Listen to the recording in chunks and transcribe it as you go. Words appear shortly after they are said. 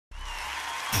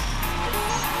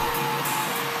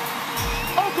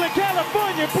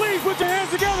California. Please put your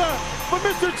hands together for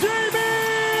Mr.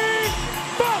 Jamie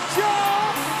Foxx,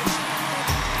 y'all.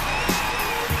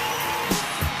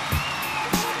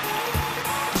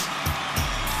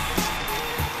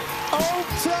 Old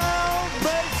Town,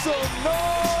 make some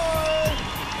noise.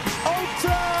 Old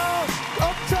Town,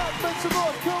 uptown, make some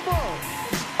noise. Come on.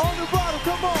 On the bottom,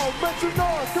 come on, make some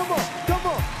noise. Come on, come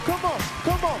on, come on,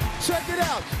 come on. Check it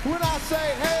out. When I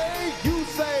say hey, you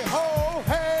say ho,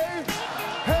 hey,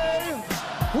 hey.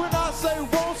 When I say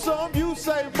want some, you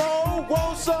say mo,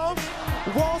 want some,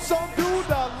 want some. Do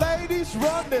the ladies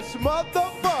run this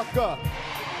motherfucker?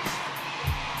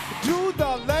 Do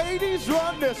the ladies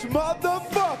run this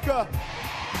motherfucker?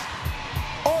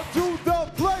 Or do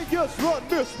the players run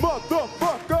this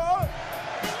motherfucker?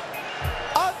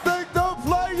 I think the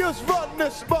players run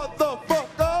this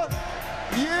motherfucker.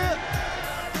 Yeah.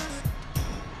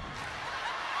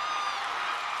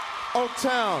 Old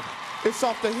Town, it's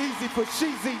off the heezy for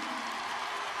sheezy.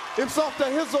 It's off the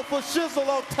hizzle for shizzle,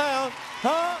 Old Town,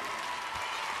 huh?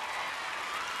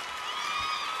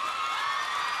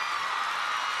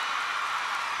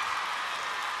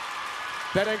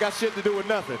 That ain't got shit to do with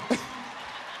nothing.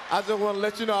 I just want to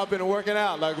let you know I've been working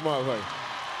out like a motherfucker.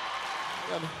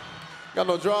 Got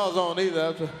no drawers on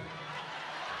either. You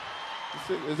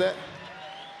see, is that?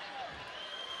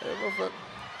 Hey, motherfucker.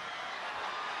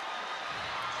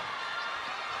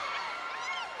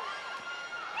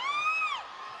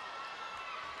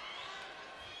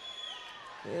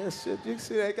 Yeah, shit, you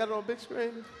see that? Got it on big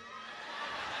screen.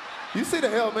 You see the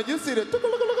helmet, you see the.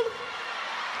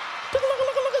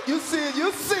 You see it,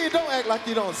 you see it. Don't act like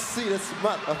you don't see this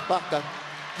motherfucker.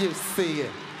 You see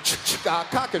it. I'll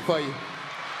cock it for you.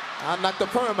 I'll knock the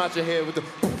perm out your head with the.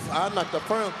 I'll knock the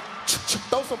perm.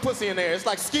 Throw some pussy in there. It's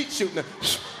like skeet shooting.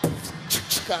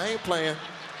 I ain't playing.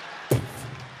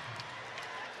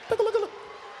 Look.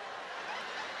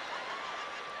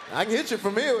 I can hit you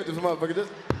from here with this motherfucker.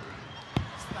 Just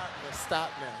stop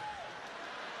now.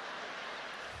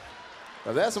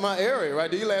 Now that's my area, right?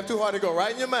 Do you laugh too hard, it go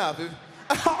right in your mouth.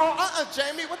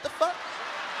 Jamie, what the fuck?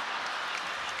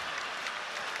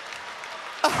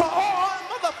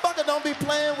 Motherfucker, don't be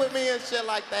playing with me and shit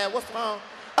like that. What's wrong?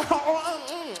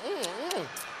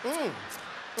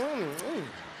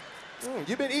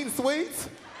 You been eating sweets?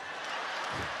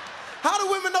 How do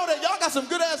women know that? Y'all got some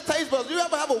good ass taste buds. You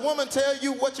ever have a woman tell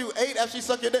you what you ate after she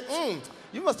sucked your dick?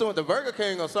 You must have went to Burger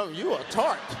King or something. You a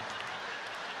tart.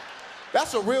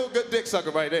 That's a real good dick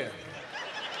sucker right there.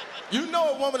 You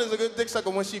know a woman is a good dick sucker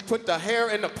when she put the hair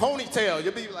in the ponytail.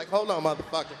 You'll be like, hold on,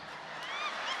 motherfucker.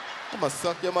 I'm gonna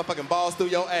suck your motherfucking balls through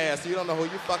your ass. You don't know who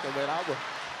you fucking with. I will.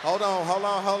 Hold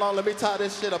on. Let me tie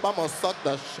this shit up. I'm gonna suck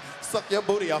your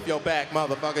booty off your back,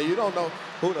 motherfucker. You don't know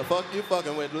who the fuck you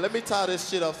fucking with. Let me tie this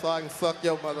shit up so I can suck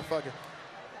your motherfucker.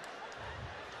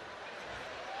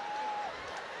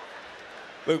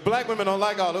 Look, black women don't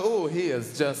like all the, ooh, he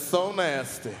is just so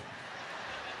nasty.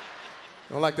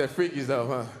 Don't like that freaky stuff,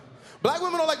 huh? Black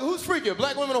women don't like, who's freakier,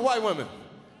 black women or white women?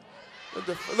 Look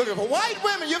at for white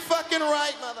women, you're fucking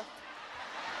right, mother.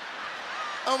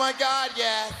 Oh my God,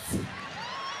 yes.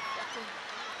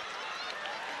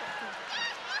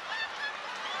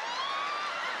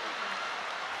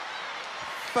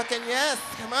 Fucking yes.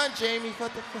 Come on, Jamie.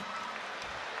 What the fuck?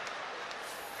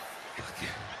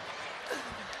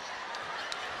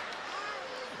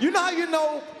 You know how you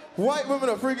know white women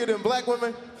are freakier than black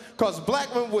women? Because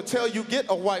black women will tell you get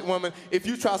a white woman if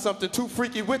you try something too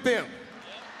freaky with them.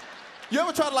 You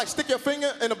ever try to like stick your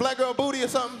finger in a black girl booty or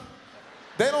something?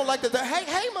 They don't like that.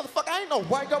 Hey, motherfucker, I ain't no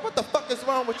white girl. What the fuck is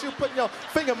wrong with you putting your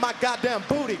finger in my goddamn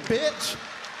booty, bitch?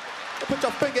 You put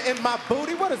your finger in my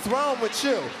booty? What is wrong with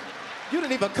you? You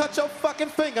didn't even cut your fucking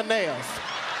fingernails.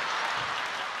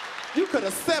 You could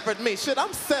have severed me. Shit,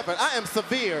 I'm severed. I am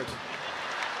severed.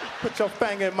 Put your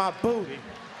finger in my booty.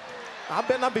 I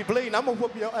better not be bleeding. I'm gonna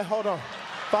whoop your ass. Hold on.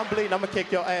 If I'm bleeding, I'm gonna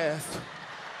kick your ass.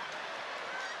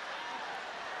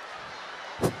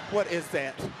 What is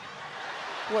that?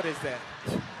 What is that?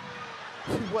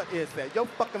 What is that? Your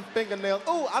fucking fingernails.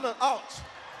 Ooh, ouch.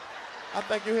 I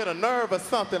think you hit a nerve or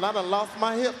something. I done lost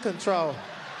my hip control.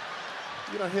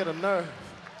 You done hit a nerve.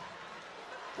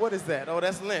 What is that? Oh,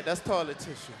 that's lint. That's toilet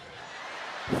tissue.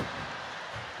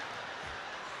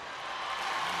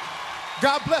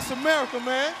 God bless America,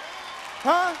 man.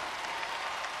 Huh?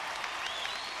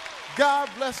 God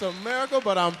bless America,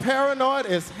 but I'm paranoid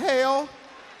as hell.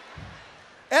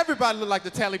 Everybody look like the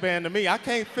Taliban to me. I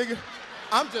can't figure.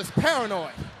 I'm just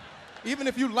paranoid. Even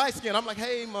if you light skinned, I'm like,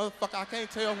 hey, motherfucker, I can't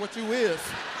tell what you is.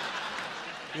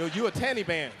 You a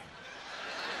Taliban.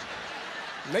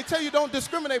 And they tell you don't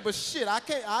discriminate, but shit, I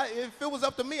can't, if it was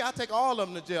up to me, I'd take all of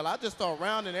them to jail. I just start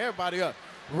rounding everybody up.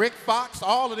 Rick, Foxx,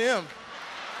 all of them.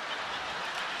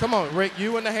 Come on, Rick,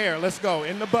 you and the hair, let's go.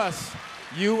 In the bus,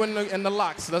 you and the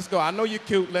locks, let's go. I know you're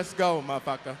cute, let's go,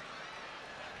 motherfucker.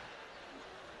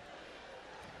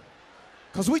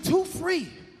 Because we too free.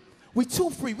 We too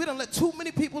free. We done let too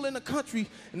many people in the country,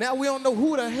 and now we don't know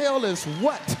who the hell is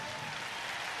what.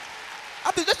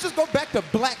 I think let's just go back to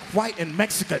black, white, and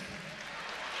Mexican.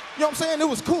 You know what I'm saying? It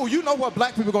was cool. You know what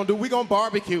black people gonna do. We gonna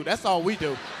barbecue. That's all we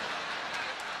do.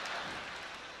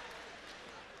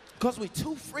 Because we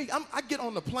too free. I get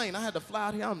on the plane. I had to fly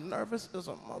out here. I'm nervous as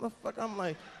a motherfucker. I'm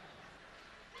like,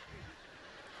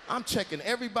 I'm checking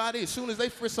everybody. As soon as they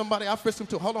frisk somebody, I frisk them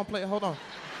too. Hold on, player, hold on.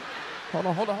 Hold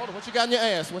on. What you got in your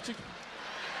ass? What you?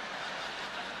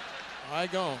 All right,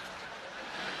 go on.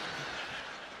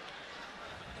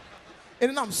 And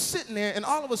then I'm sitting there, and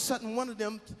all of a sudden, one of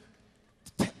them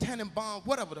Tannenbaum,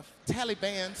 whatever, the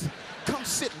Talibans, come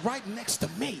sit right next to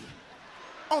me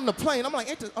on the plane. I'm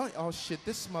like, oh shit,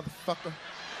 this motherfucker.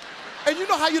 And you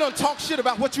know how you don't talk shit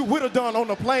about what you would have done on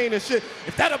the plane and shit?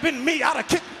 If that had been me, I'd have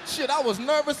kicked. Shit, I was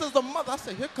nervous as a mother. I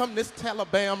said, here come this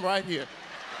Taliban right here.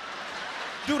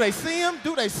 Do they see him?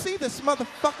 Do they see this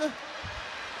motherfucker?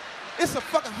 It's a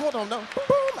fucking, hold on, no. Boom,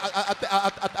 boom.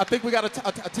 I think we got a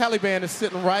Taliban is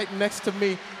sitting right next to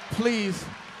me. Please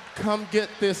come get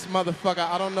this motherfucker.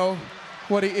 I don't know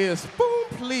what he is. Boom,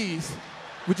 please.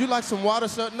 Would you like some water,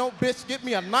 sir? No, bitch, get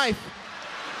me a knife.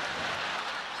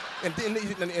 And then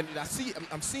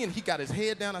I'm seeing he got his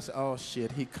head down. I said, oh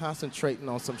shit, he concentrating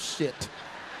on some shit.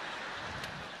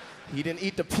 He didn't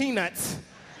eat the peanuts.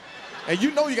 And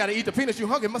you know you gotta eat the peanuts. You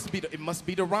hungry? It must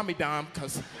be the Ramadan,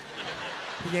 cause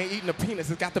he ain't eating the peanuts.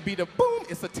 It's got to be the boom.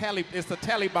 It's a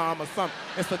Taliban or something.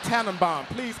 It's a Tannenbaum.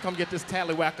 Please come get this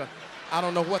tallywhacker. I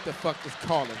don't know what the fuck this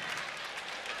calling.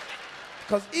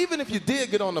 Because even if you did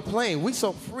get on the plane, we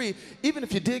so free, even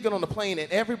if you did get on the plane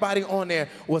and everybody on there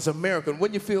was American,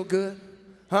 wouldn't you feel good?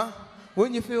 Huh?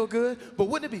 Wouldn't you feel good? But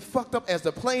wouldn't it be fucked up as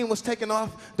the plane was taking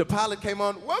off, the pilot came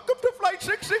on, welcome to flight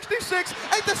 666.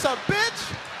 Ain't this a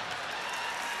bitch?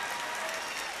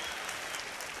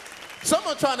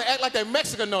 Someone trying to act like they're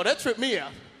Mexican. No, that tripped me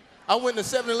out. I went to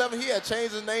 7-Eleven. He had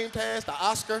changed his name tag to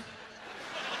Oscar.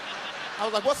 I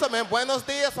was like, what's up, man? Buenos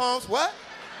dias, Holmes. What?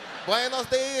 Buenos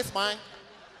dias, man.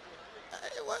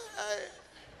 Hey, what?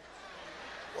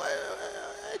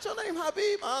 Ain't your name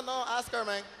Habib? Oh, no, Oscar,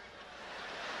 man.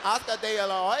 Oscar de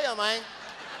la Hoya, man.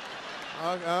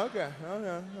 Okay. All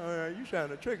right. You trying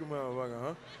to trick a motherfucker,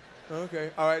 huh? Okay.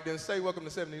 All right, then say welcome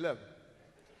to 7-Eleven.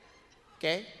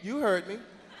 Okay, you heard me.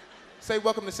 Say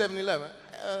welcome to 7-Eleven.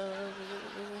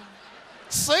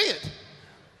 Say it.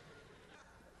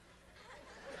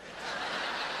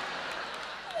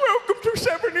 Welcome to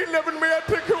 7-Eleven. May I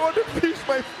take your order, please,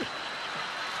 my friend?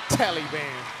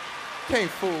 Taliban.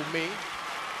 Can't fool me.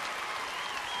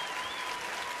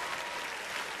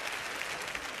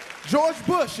 George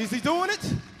Bush, is he doing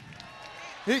it?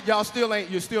 Y'all still ain't,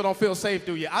 you still don't feel safe,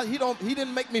 do you? He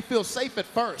didn't make me feel safe at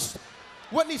first.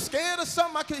 Wasn't he scared or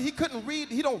something? He couldn't read.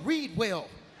 He don't read well.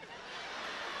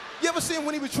 You ever seen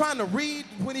when he was trying to read,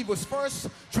 when he was first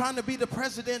trying to be the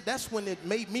president? That's when it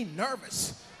made me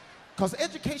nervous. Because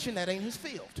education, that ain't his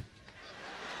field.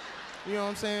 You know what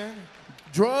I'm saying?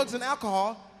 Drugs and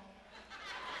alcohol,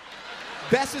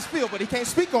 that's his field, but he can't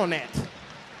speak on that.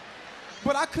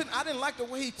 But I didn't like the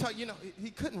way he talked, you know,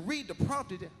 he couldn't read the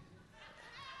prompt.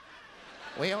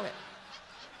 Well,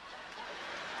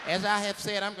 as I have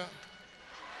said, I'm going to.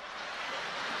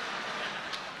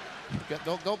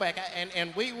 Go back,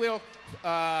 and we will,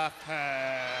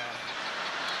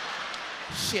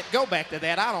 shit, go back to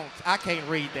that. I can't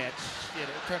read that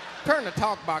shit. Turn the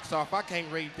talk box off. I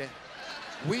can't read that.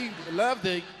 We love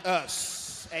the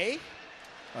us, eh?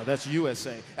 Oh, that's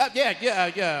USA.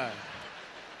 Yeah.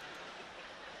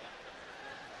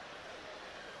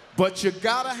 But you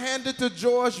gotta hand it to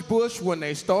George Bush when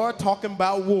they start talking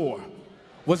about war.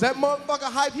 Was that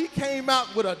motherfucker hype? He came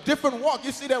out with a different walk.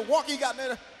 You see that walk he got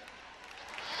there?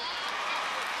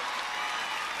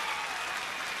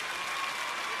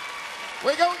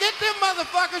 We gonna get them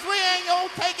motherfuckers. We ain't gonna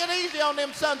take it easy on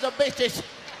them sons of bitches.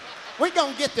 We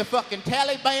gonna get the fucking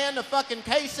Taliban, the fucking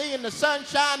KC, and the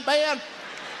Sunshine Band.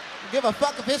 Give a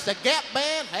fuck if it's the Gap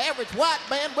Band, the Average White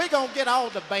Band. We gonna get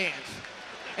all the bands.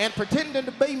 And pretending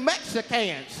to be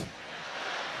Mexicans.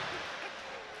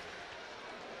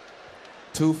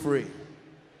 Too free.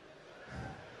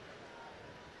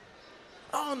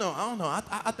 I don't know. I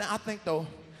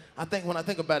think when I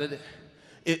think about it,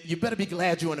 you better be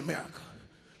glad you're in America.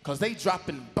 Because they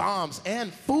dropping bombs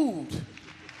and food.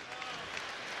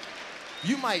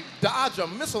 You might dodge a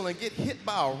missile and get hit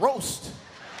by a roast.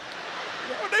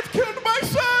 Oh, they've killed my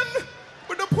son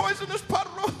with the poisonous pot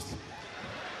roast.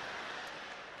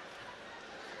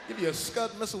 Give you a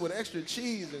Scud missile with extra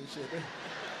cheese and shit.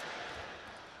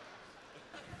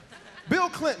 Bill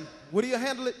Clinton, would he have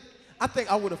handled it? I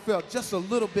think I would have felt just a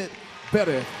little bit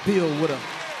better if Bill would have.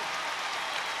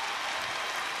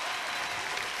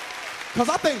 Because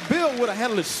I think Bill would have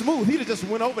handled it smooth. He'd have just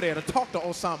went over there to talk to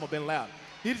Osama bin Laden.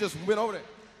 He'd just went over there.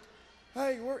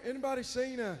 Hey, anybody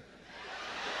seen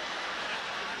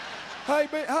Hey,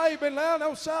 bin Laden,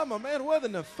 Osama, man, what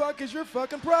in the fuck is your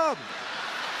fucking problem?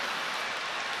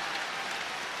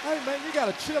 Hey, man, you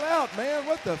gotta chill out, man.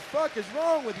 What the fuck is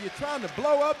wrong with you? Trying to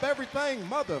blow up everything,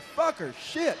 motherfucker,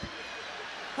 shit.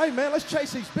 Hey, man, let's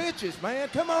chase these bitches, man.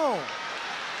 Come on.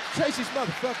 Chase these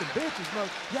motherfucking bitches,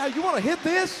 Yeah, you wanna hit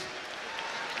this?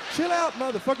 Chill out,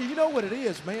 motherfucker. You know what it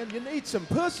is, man. You need some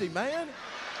pussy, man.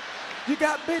 You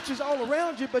got bitches all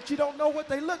around you, but you don't know what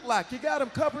they look like. You got them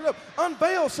covered up.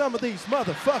 Unveil some of these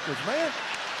motherfuckers, man.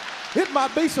 It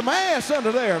might be some ass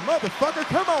under there, motherfucker.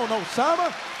 Come on,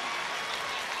 Osama.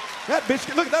 That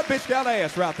bitch, look at that bitch got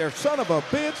ass right there. Son of a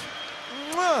bitch.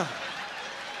 Mwah.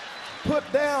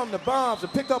 Put down the bombs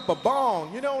and pick up a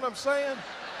bong. You know what I'm saying?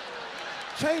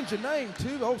 Change your name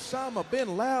too, Osama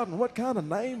bin Laden. What kind of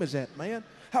name is that, man?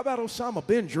 How about Osama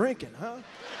bin drinking, huh?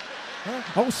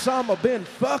 Osama bin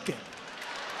fucking.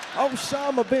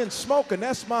 Osama bin smoking.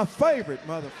 That's my favorite,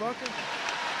 motherfucker.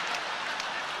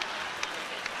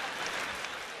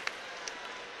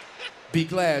 Be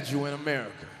glad you in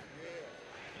America.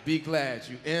 Be glad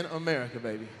you in America,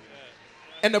 baby.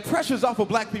 And the pressure's off of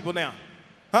black people now.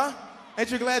 Huh? Ain't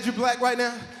you glad you black right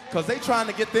now? Because they trying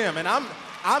to get them. And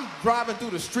I'm driving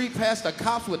through the street past the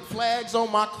cops with flags on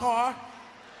my car.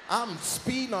 I'm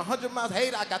speeding 100 miles.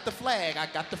 Hey, I got the flag. I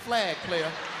got the flag,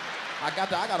 player. I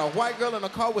got a white girl in the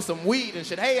car with some weed and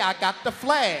shit. Hey, I got the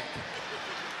flag.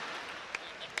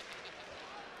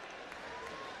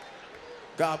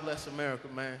 God bless America,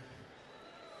 man.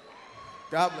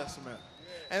 God bless America.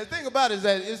 And the thing about it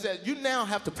is that you now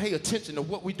have to pay attention to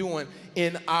what we're doing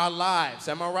in our lives,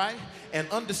 am I right? And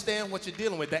understand what you're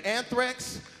dealing with. The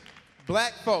anthrax,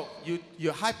 black folk,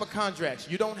 you're hypochondriacs.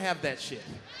 You don't have that shit.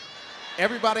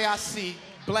 Everybody I see,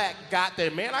 black, got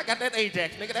that. Man, I got that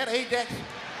Ajax, nigga, that Ajax.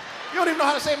 You don't even know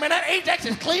how to say, man, that Ajax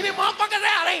is cleaning motherfuckers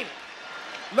out, ain't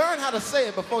it? Learn how to say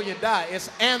it before you die. It's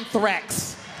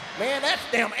anthrax. Man, that's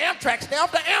damn Amtrak. Stay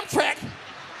off the Amtrak.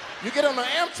 You get on the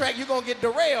Amtrak, you're gonna get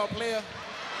derailed, player.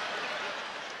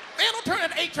 Man, don't turn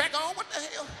that 8-track on. What the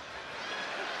hell?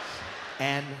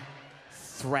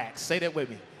 Anthrax. Say that with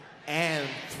me.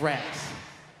 Anthrax.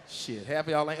 Shit, half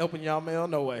of y'all ain't open y'all mail?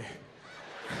 No way.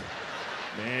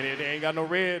 Man, it ain't got no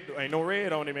red. Ain't no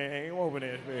red on it, man. Ain't open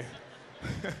it, man.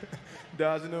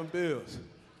 Dodging them bills.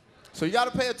 So you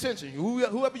gotta pay attention.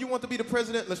 Whoever you want to be the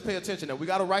president, let's pay attention. Now, we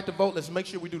got a right to vote. Let's make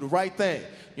sure we do the right thing.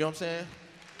 You know what I'm saying?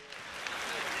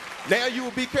 Now you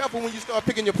will be careful when you start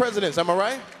picking your presidents. Am I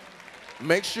right?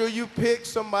 Make sure you pick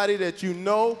somebody that you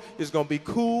know is gonna be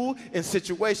cool in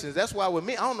situations. That's why with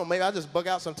me, I don't know, maybe I just bug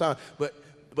out sometimes, but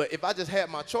if I just had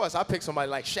my choice, I'd pick somebody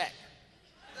like Shaq.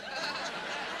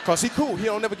 Cause he cool, he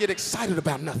don't never get excited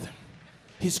about nothing.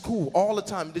 He's cool all the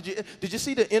time. Did you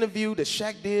see the interview that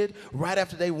Shaq did right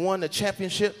after they won the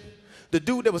championship? The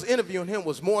dude that was interviewing him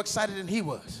was more excited than he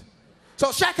was. So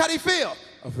Shaq, how do you feel?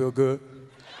 I feel good.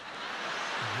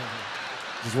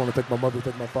 Just want to thank my mother,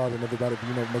 thank my father, and everybody for,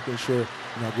 making sure,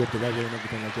 I grew up the right way and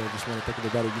everything like that. Just want to thank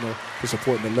everybody, for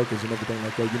supporting the Lakers and everything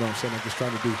like that. You know what I'm saying? I'm just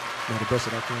trying to do, the best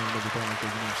that I can and everything like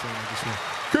that. You know what I'm saying? I just want,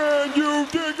 can you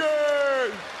dig it?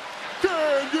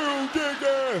 Can you dig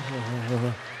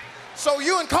it? So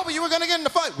you and Kobe, you were going to get in the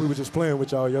fight? We were just playing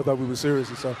with y'all. Y'all thought we were serious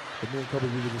and stuff. But me and Kobe,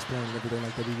 we were just playing and everything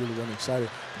like that. We really weren't excited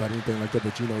about anything like that.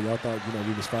 But, y'all thought,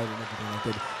 we was fighting and everything like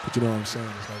that. But you know what I'm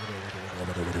saying? It's like,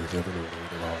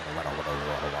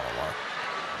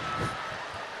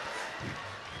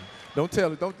 don't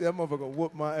tell it. Don't that motherfucker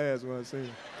whoop my ass when I see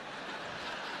him.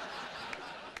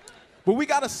 But we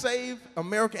got to save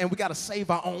America and we got to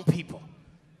save our own people.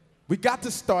 We got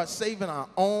to start saving our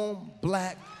own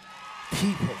black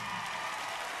people.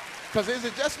 Because is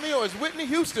it just me or is Whitney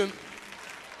Houston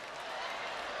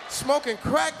smoking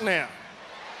crack now?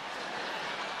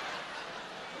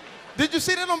 Did you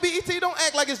see that on BET? Don't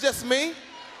act like it's just me.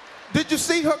 Did you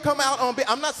see her come out on BET?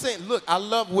 I'm not saying, look, I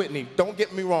love Whitney. Don't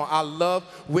get me wrong. I love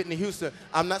Whitney Houston.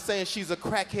 I'm not saying she's a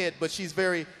crackhead, but she's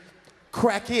very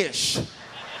crackish.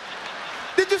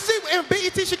 Did you see in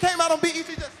BET, she came out on BET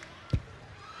just...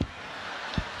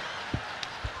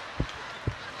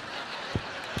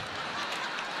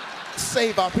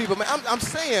 save our people, man. I'm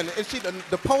saying, and she,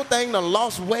 the poor thing done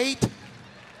lost weight.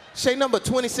 She number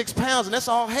 26 pounds, and that's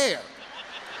all hair.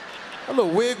 Her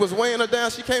little wig was weighing her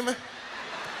down. She came in.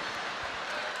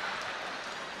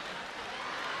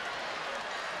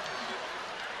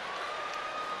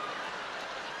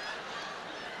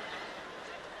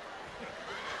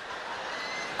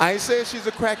 I ain't saying she's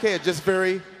a crackhead, just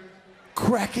very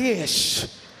crackish.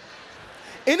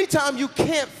 Anytime you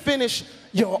can't finish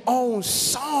your own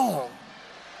song,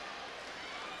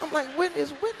 I'm like, Whitney,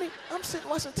 is Whitney? I'm sitting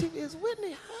watching TV, is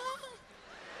Whitney, huh?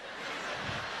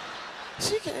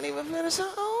 She can't even finish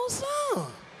her own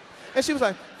song. And she was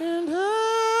like, and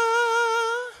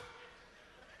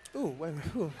ooh, wait a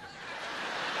minute, ooh.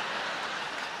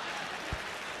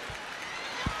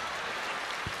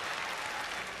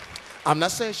 I'm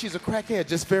not saying she's a crackhead,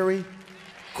 just very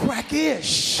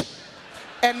crackish.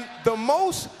 And the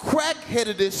most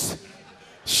crackheadedest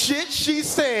shit she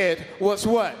said was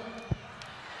what?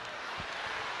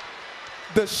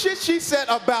 The shit she said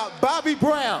about Bobby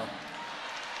Brown.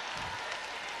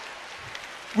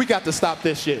 We got to stop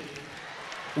this shit.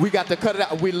 We got to cut it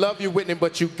out. We love you, Whitney,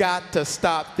 but you got to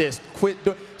stop this. Quit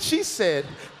doing. She said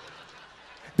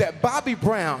that Bobby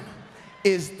Brown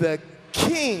is the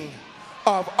king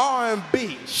of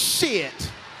R&B.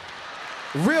 Shit.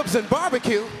 Ribs and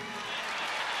barbecue.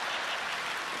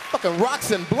 Fucking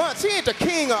rocks and blunts. He ain't the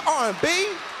king of R&B.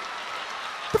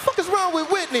 The fuck is wrong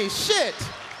with Whitney? Shit.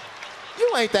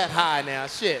 You ain't that high now.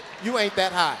 Shit. You ain't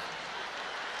that high.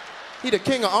 He the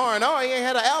king of R&R. He ain't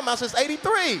had an album out since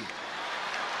 '83.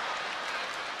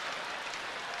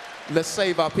 Let's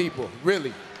save our people.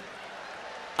 Really.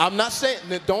 I'm not saying,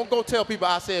 don't go tell people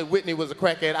I said Whitney was a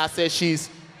crackhead. I said she's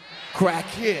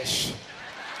crackish.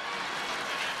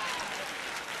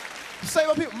 Save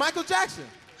our people. Michael Jackson.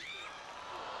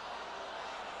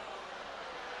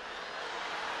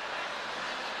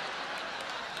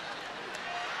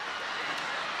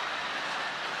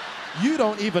 You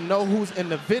don't even know who's in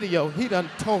the video. He done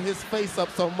tone his face up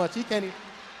so much, he can't even.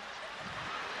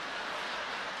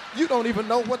 You don't even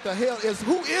know what the hell is,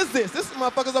 who is this? This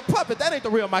motherfucker's a puppet. That ain't the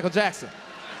real Michael Jackson.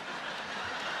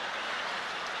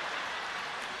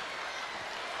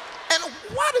 And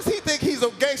why does he think he's a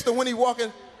gangster when he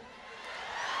walking?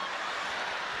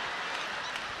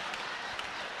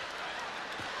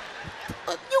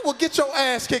 You will get your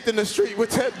ass kicked in the street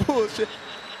with that bullshit.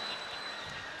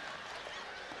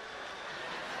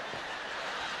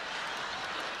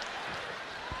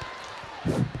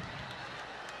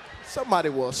 Somebody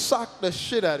will sock the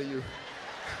shit out of you.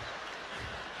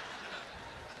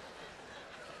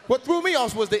 What threw me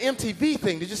off was the MTV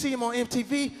thing. Did you see him on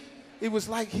MTV? It was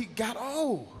like he got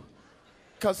old.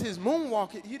 Because his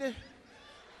moonwalk,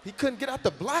 he couldn't get out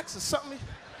the blocks or something.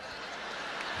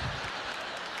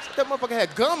 That motherfucker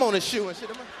had gum on his shoe and shit.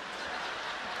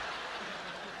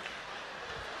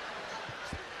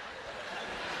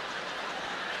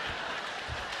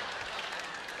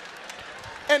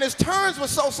 And his turns were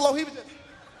so slow, he was just...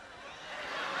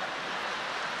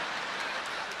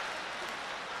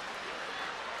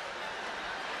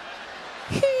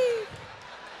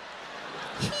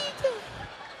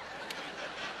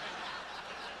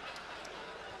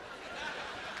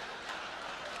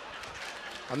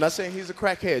 I'm not saying he's a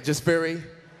crackhead, just very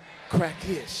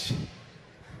crackish.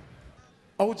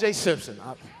 O.J. Simpson.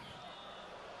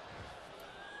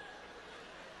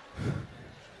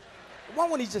 Why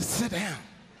wouldn't he just sit down?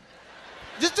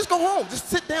 Just go home. Just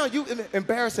sit down. You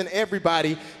embarrassing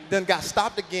everybody. Then got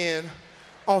stopped again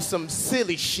on some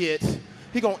silly shit.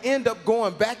 He gonna end up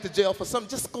going back to jail for something.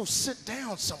 Just go sit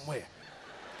down somewhere.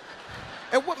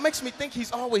 And what makes me think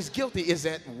he's always guilty is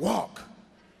that walk.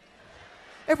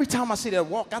 Every time I see that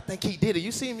walk, I think he did it.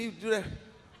 You see him do that?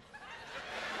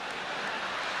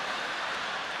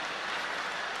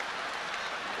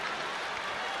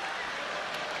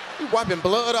 He wiping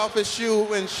blood off his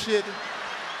shoe and shit.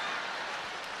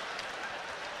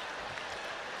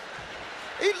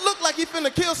 He looked like he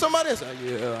finna kill somebody. I said,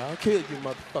 yeah, I'll kill you,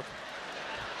 motherfucker.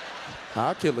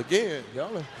 I'll kill again,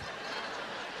 y'all.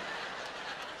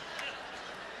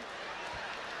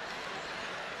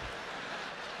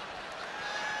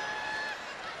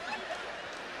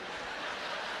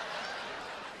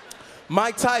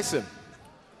 Mike Tyson.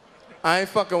 I ain't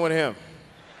fucking with him.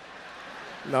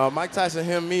 No, Mike Tyson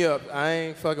hemmed me up. I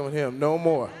ain't fucking with him no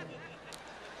more.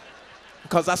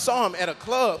 Because I saw him at a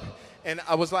club, and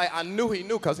I was like, I knew he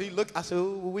knew, because he looked, I said,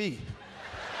 ooh, wee.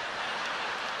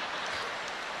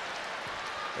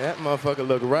 That motherfucker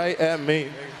looked right at me.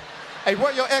 Hey,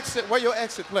 where your exit? Where your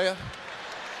exit, player?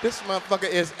 This motherfucker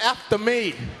is after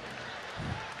me.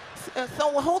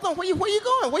 So hold on, where you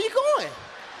going? Where you going?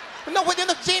 No, but then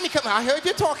look, Jamie, come on. I heard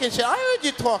you talking shit. I heard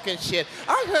you talking shit.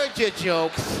 I heard your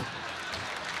jokes.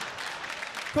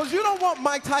 Because you don't want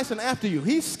Mike Tyson after you.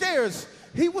 He was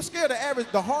scared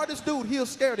of the hardest dude, he'll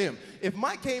scare him. If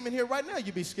Mike came in here right now,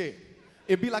 you'd be scared.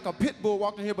 It'd be like a pit bull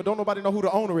walked in here, but don't nobody know who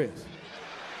the owner is.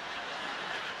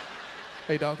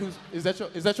 Hey, dog, is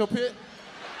that your pit?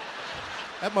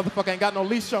 That motherfucker ain't got no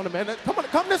leash on him, man.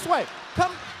 Come this way.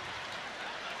 Come,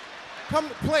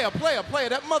 player.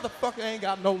 That motherfucker ain't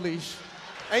got no leash.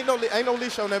 Ain't no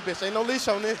leash on that bitch. Ain't no leash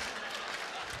on this.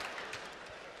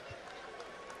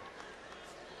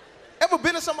 Ever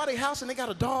been to somebody's house and they got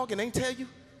a dog and they tell you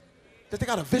that they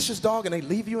got a vicious dog and they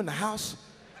leave you in the house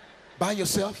by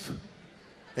yourself?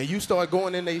 And you start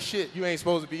going in their shit. You ain't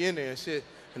supposed to be in there and shit.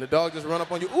 And the dog just run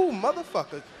up on you. Ooh,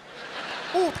 motherfucker.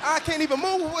 Ooh, I can't even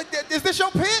move. Is this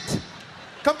your pit?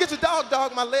 Come get your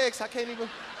dog, my legs. I can't even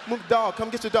move the dog. Come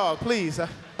get your dog, please.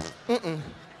 You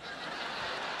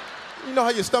know how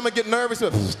your stomach get nervous?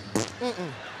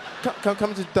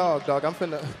 Come get your dog. I'm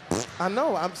finna. I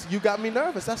know, you got me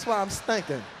nervous. That's why I'm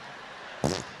stinking.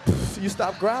 You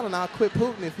stop growling, I'll quit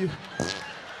pooting if you.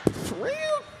 For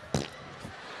real?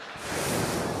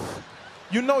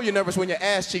 You know you're nervous when your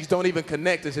ass cheeks don't even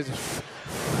connect. It's just.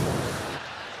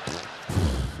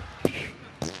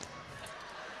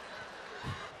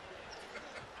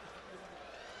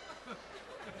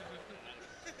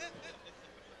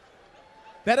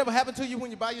 That ever happened to you when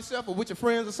you're by yourself or with your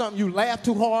friends or something? You laugh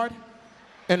too hard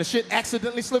and the shit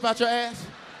accidentally slip out your ass?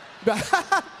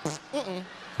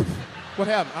 What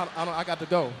happened? I got to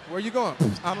go. Where you going?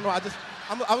 I don't know. I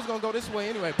was gonna go this way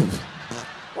anyway.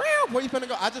 Where you finna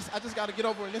go? I just got to get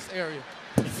over in this area.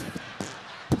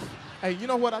 Hey, you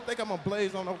know what? I think I'm gonna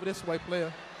blaze on over this way,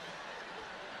 player.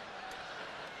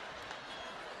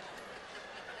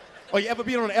 Or you ever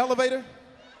been on an elevator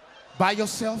by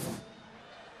yourself?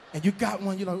 And you got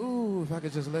one, you're like, ooh, if I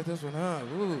could just let this one out,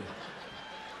 ooh.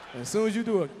 And as soon as you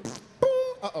do it,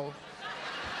 boom, uh-oh.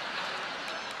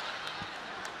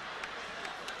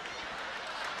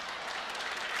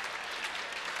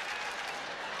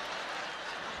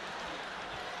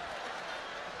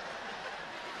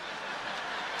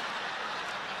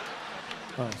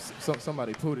 Oh,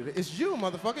 somebody pooted it. It's you,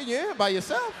 motherfucker. You ain't by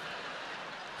yourself.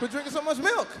 Quit drinking so much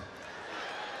milk.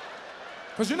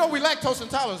 Because you know we lactose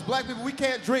intolerance. Black people, we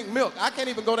can't drink milk. I can't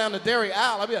even go down the dairy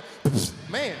aisle. I'll be like,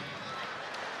 man,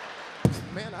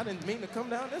 I didn't mean to come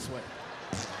down this way.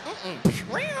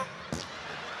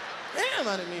 Damn,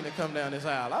 I didn't mean to come down this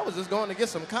aisle. I was just going to get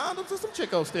some condoms and some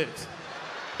Chico sticks.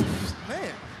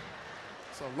 Man,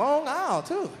 it's a long aisle,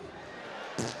 too.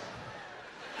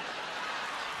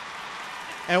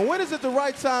 And when is it the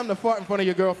right time to fart in front of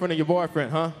your girlfriend or your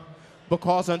boyfriend, huh?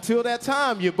 Because until that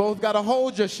time, you both gotta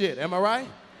hold your shit, am I right?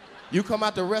 You come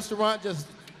out the restaurant just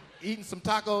eating some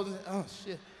tacos, oh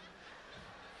shit.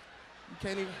 You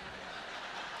can't even.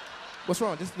 What's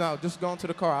wrong? Just go into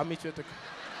the car, I'll meet you at the car.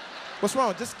 What's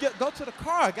wrong? Just go to the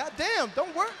car, goddamn,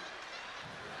 don't work.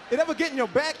 It ever get in your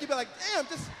back, you be like, damn,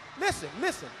 just listen,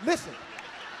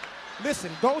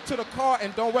 go to the car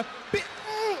and don't work.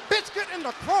 Bitch, get in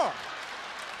the car.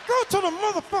 Go to the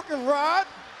motherfucking ride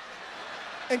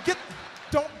and get,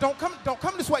 don't come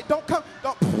this way, don't.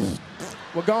 Well,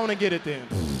 go on and get it then.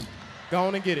 Go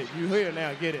on and get it. You here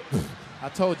now, get it. I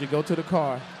told you, go to the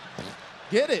car.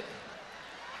 Get it.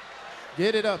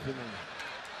 Get it up in there.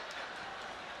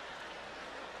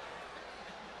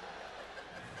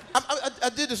 I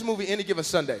did this movie Any Given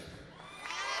Sunday.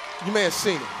 You may have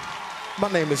seen it. My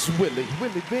name is Willie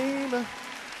Bean.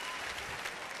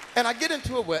 And I get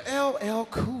into it with LL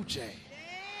Cool J.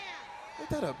 Ain't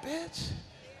that a bitch?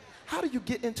 How do you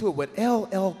get into it with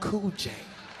LL Cool J?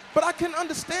 But I couldn't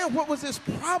understand what was his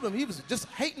problem. He was just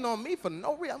hating on me for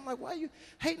no reason. I'm like, why are you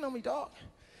hating on me, dog?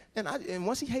 And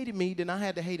once he hated me, then I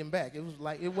had to hate him back. It was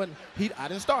like, I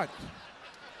didn't start it.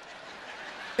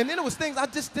 And then there was things I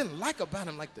just didn't like about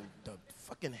him, like the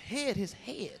fucking head, his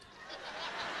head.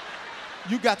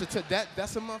 You got to tell,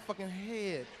 that's a motherfucking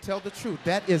head. Tell the truth,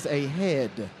 that is a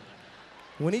head.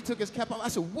 When he took his cap off, I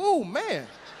said, whoa, man.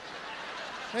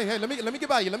 Hey, let me get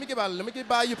by you, let me get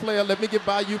by you, player.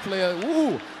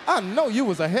 Ooh, I know you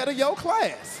was ahead of your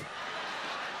class.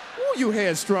 Ooh, you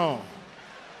headstrong.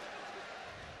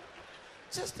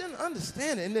 Just didn't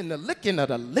understand it. And then the licking of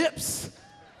the lips.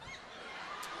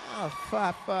 Oh,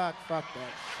 fuck that shit.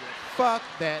 Fuck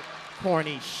that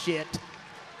corny shit.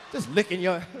 Just licking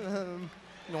your, you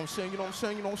know what I'm saying,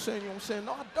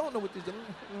 No, I don't know what this is.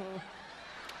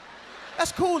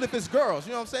 That's cool if it's girls,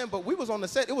 you know what I'm saying? But we was on the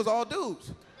set, it was all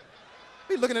dudes.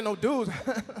 We looking at no dudes. Get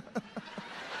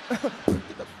the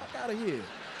fuck out of here.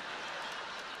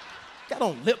 got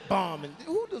on lip balm, and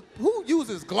who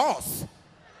uses gloss?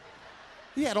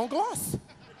 He had on gloss.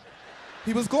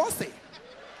 He was glossy.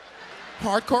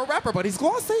 Hardcore rapper, but he's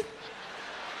glossy.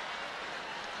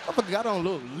 Motherfucker got on a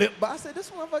little lip balm. I said,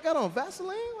 this motherfucker got on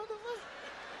Vaseline? What the fuck?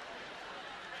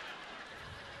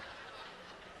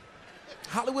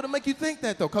 Hollywood will make you think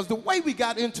that, though, because the way we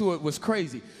got into it was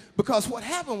crazy. Because what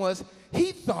happened was,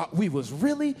 he thought we was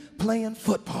really playing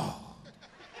football.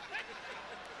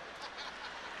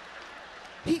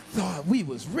 He thought we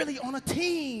was really on a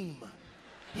team.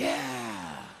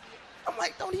 Yeah. I'm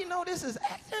like, don't he know this is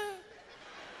acting?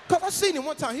 Because I seen him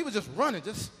one time, he was just running,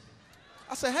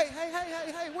 I said,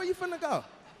 hey, where you finna go?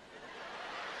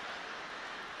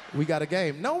 We got a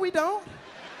game. No, we don't.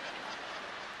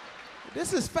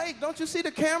 This is fake. Don't you see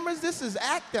the cameras? This is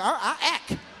acting. I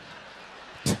act.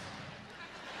 I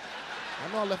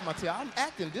know I left my tail. I'm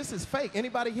acting. This is fake.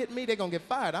 Anybody hit me, they're going to get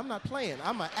fired. I'm not playing.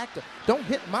 I'm an actor. Don't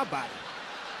hit my body.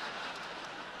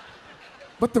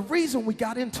 But the reason we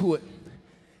got into it,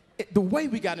 the way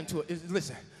we got into it is,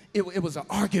 listen, it was an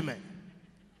argument.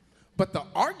 But the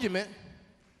argument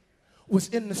was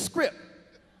in the script.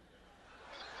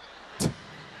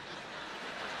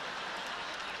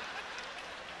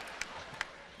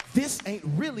 This ain't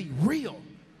really real.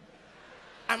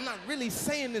 I'm not really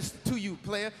saying this to you,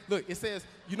 player. Look, it says,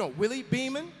 you know, Willie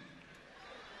beaming,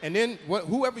 and then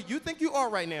whoever you think you are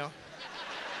right now,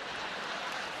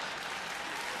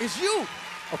 it's you.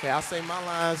 Okay, I'll say my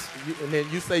lines, and then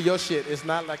you say your shit. It's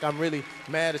not like I'm really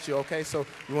mad at you, okay? So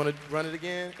you want to run it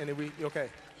again, and then okay,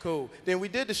 cool. Then we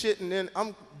did the shit, and then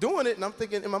I'm doing it, and I'm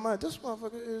thinking in my mind, this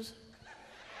motherfucker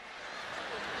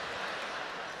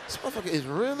is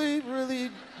really,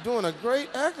 really doing a great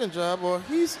acting job, or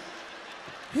he's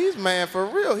man for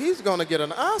real. He's gonna get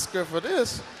an Oscar for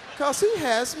this, cause he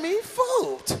has me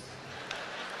fooled.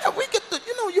 And we get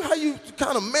how you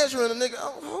kind of measuring a nigga,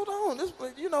 oh, hold on,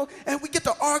 and we get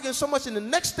to arguing so much, and the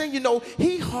next thing you know,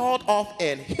 he hauled off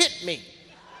and hit me.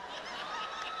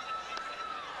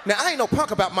 Now, I ain't no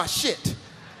punk about my shit,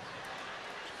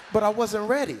 but I wasn't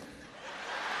ready.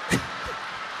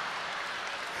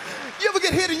 You ever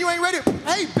get hit and you ain't ready?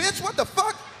 Hey, bitch, what the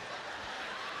fuck?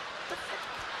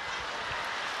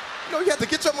 You have to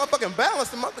get your motherfucking balance.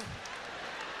 The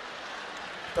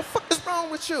fuck is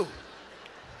wrong with you?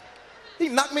 He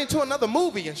knocked me into another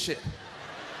movie and shit.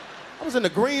 I was in the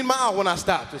Green Mile when I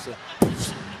stopped.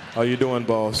 How you doing,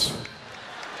 boss?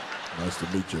 Nice to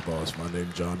meet you, boss. My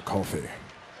name's John Coffey.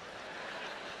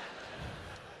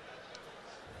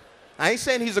 I ain't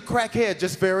saying he's a crackhead,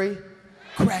 just very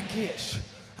crackish.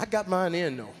 I got mine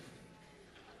in, though.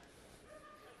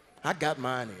 I got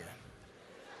mine in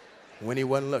when he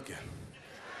wasn't looking.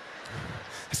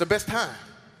 It's the best time,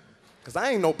 because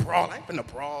I ain't no brawl. I ain't finna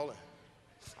brawl.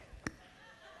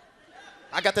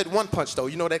 I got that one punch, though.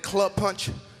 You know that club punch?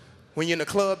 When you're in the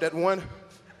club, that one?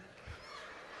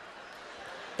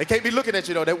 They can't be looking at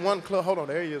you, though. That one club, hold on,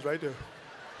 there he is right there.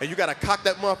 And you got to cock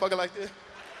that motherfucker like this.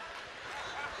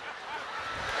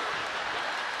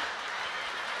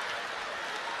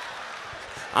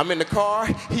 I'm in the car,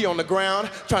 he on the ground,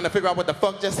 trying to figure out what the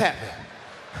fuck just happened.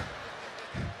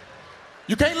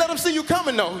 You can't let him see you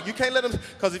coming, though. You can't let him,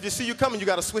 because if you see you coming, you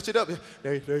got to switch it up.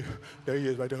 There he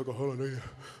is right there. Hold on, there he is.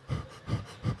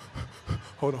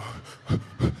 Hold on.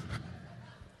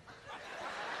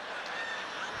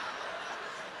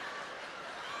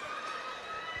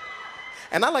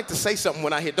 And I like to say something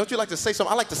when I hit. Don't you like to say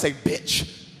something? I like to say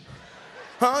bitch.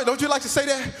 Huh? Don't you like to say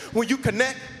that when you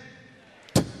connect?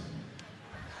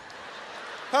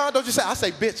 Huh? Don't you say, I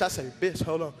say bitch. I say bitch.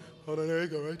 Hold on. Hold on. There you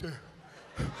go right there.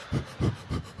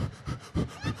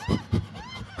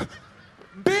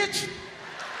 Bitch.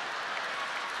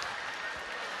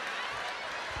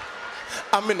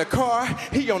 I'm in the car,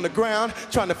 he on the ground,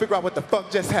 trying to figure out what the fuck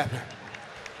just happened.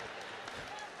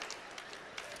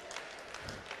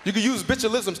 You can use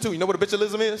bitchalisms too. You know what a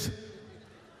bitchalism is?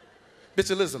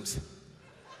 Bitchalisms.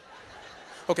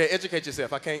 Okay, educate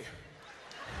yourself. I can't.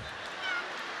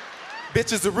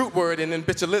 Bitch is the root word, and then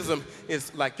bitchalism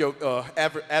is like your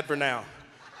advernoun.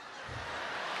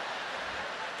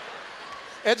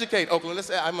 Educate, Oakland.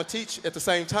 I'm gonna teach at the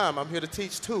same time. I'm here to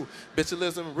teach too.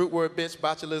 Bitchalism, root word bitch,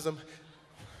 botulism.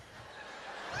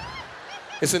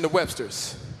 It's in the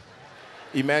Websters.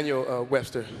 Emmanuel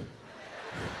Webster.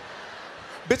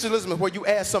 Bitchalism is where you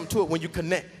add something to it when you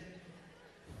connect.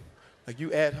 Like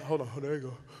you add, hold on, there you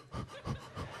go.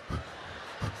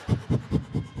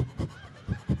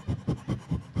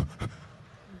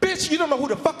 Bitch, you don't know who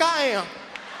the fuck I am.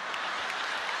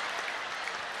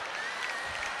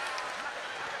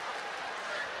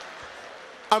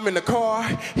 I'm in the car,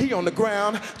 he on the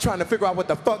ground, trying to figure out what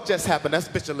the fuck just happened. That's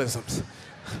bitchalisms.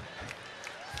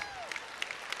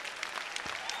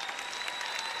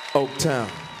 Oaktown.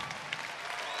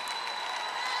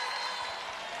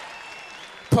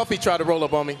 Puffy tried to roll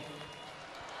up on me.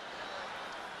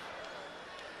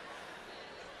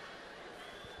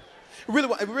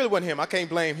 It really wasn't him. I can't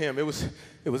blame him. It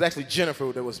was actually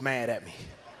Jennifer that was mad at me.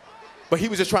 But he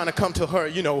was just trying to come to her,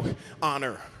 you know,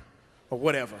 honor or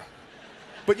whatever.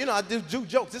 But, you know, I do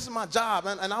jokes. This is my job.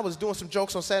 And I was doing some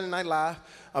jokes on Saturday Night Live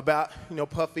about, you know,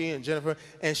 Puffy and Jennifer.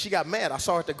 And she got mad. I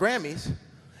saw her at the Grammys.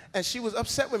 And she was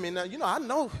upset with me. Now, you know, I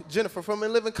know Jennifer from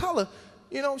In Living Color.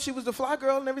 You know, she was the fly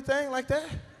girl and everything like that. You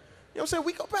know what I'm saying?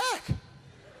 We go back. You know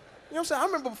what I'm saying? I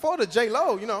remember before the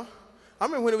J-Lo, you know. I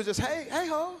remember when it was just, hey,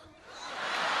 ho.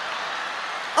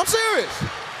 I'm serious.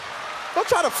 Don't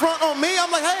try to front on me.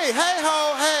 I'm like, hey,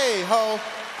 ho.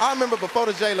 I remember before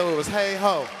the J-Lo, it was hey,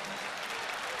 ho.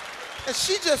 And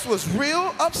she just was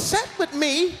real upset with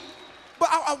me. But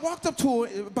I walked up to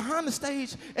her behind the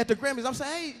stage at the Grammys. I'm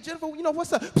saying, hey, Jennifer, you know,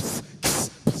 what's up? Psst, psst,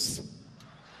 psst.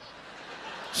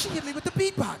 She hit me with the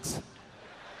beatbox.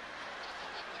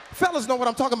 Fellas know what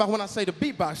I'm talking about when I say the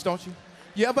beatbox, don't you?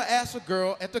 You ever ask a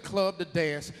girl at the club to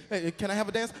dance, hey, can I have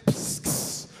a dance? Psst,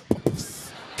 psst.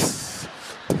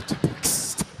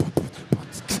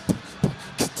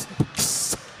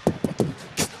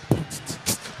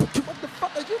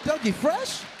 Dougie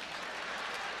Fresh?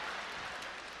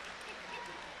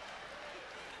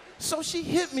 So she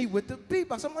hit me with the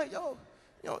beatbox. I'm like, yo,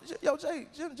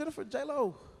 Jennifer,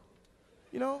 J-Lo,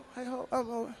 you know, hey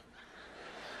ho,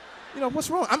 you know, what's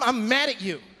wrong? I'm mad at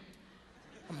you.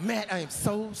 I'm mad. I am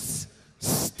so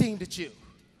steamed at you.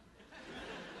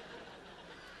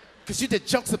 Because you did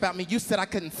jokes about me. You said I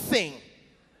couldn't sing.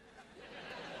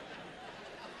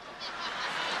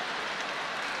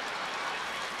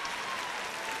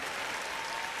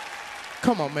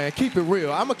 Come on, man, keep it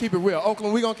real. I'm gonna keep it real.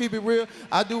 Oakland, we gonna keep it real.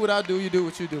 I do what I do, you do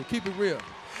what you do. Keep it real.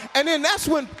 And then that's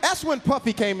when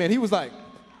Puffy came in. He was like,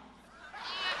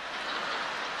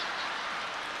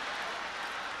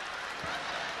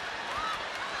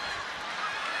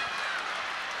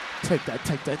 take that,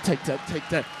 take that, take that, take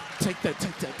that, take that,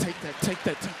 take that, take that, take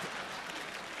that, take that.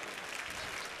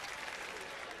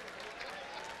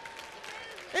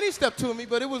 And he stepped to me,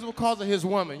 but it was because of his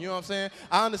woman, you know what I'm saying?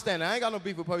 I understand. I ain't got no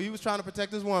beef with Puffy. He was trying to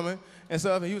protect his woman and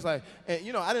stuff, and he was like, and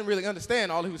you know, I didn't really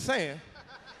understand all he was saying.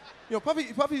 You know,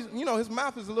 Puffy's, you know, his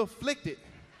mouth is a little flicted.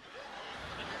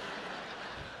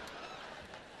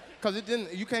 Because it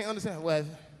didn't, you can't understand. What?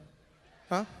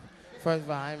 Huh? First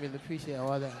of all, I really appreciate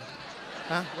all that.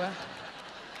 Huh? What?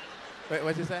 Wait,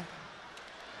 what'd you say?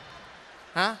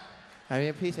 Huh? I really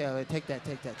appreciate it. Take that,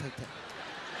 take that, take that.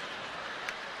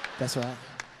 That's right.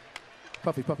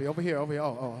 Puffy, over here.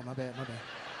 Oh, my bad.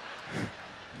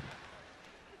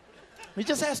 He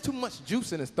just has too much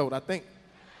juice in his throat, I think.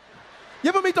 You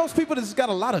ever meet those people that's got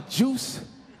a lot of juice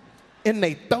in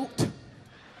their throat?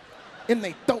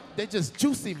 They just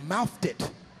juicy mouthed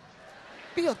it.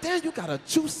 Bill, damn, you got a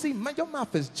juicy mouth. Your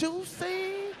mouth is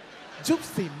juicy.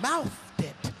 Juicy mouthed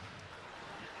it.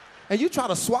 And you try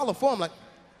to swallow for him like,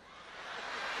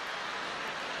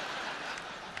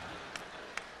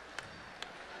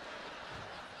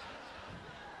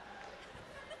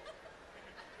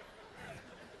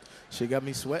 she got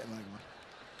me sweating.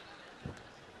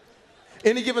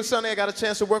 Any given Sunday, I got a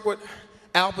chance to work with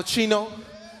Al Pacino.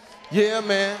 Yeah,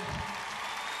 man.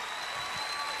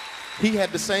 He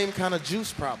had the same kind of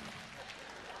juice problem.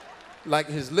 Like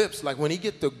his lips, like when he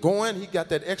get to going, he got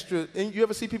that extra, and you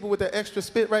ever see people with that extra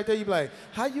spit right there? You be like,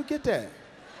 how you get that?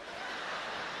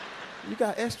 You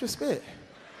got extra spit.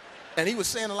 And he was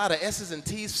saying a lot of S's and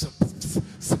T's.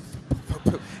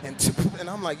 And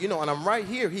I'm like, you know, and I'm right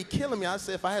here. He killing me. I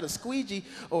said, if I had a squeegee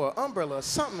or an umbrella or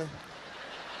something.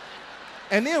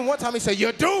 And then one time he said,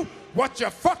 you do what you're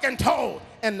fucking told.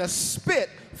 And the spit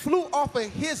flew off of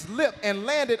his lip and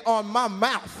landed on my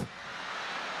mouth.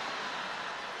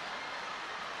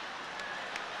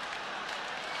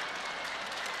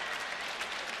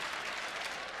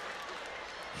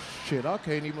 Shit, I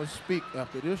can't even speak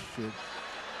after this shit.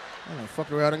 I done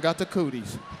fucked around and got the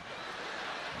cooties.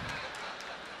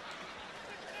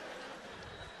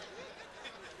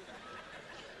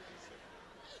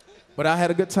 But I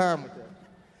had a good time with that.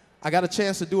 I got a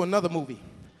chance to do another movie,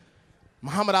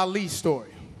 Muhammad Ali's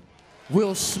story,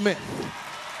 Will Smith.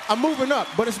 I'm moving up,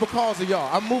 but it's because of y'all.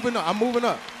 I'm moving up.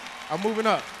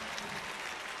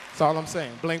 That's all I'm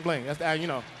saying. Bling, bling. That's, you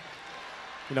know.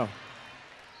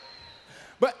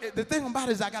 But the thing about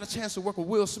it is I got a chance to work with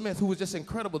Will Smith, who was just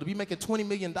incredible. To be making $20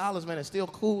 million, man, and still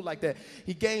cool like that.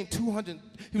 He gained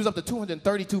he was up to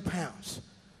 232 pounds.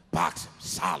 Boxing,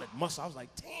 solid muscle. I was like,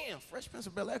 damn, Fresh Prince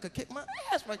of Bel-Air could kick my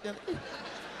ass right there.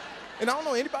 And I don't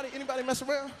know, anybody mess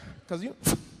around? Because you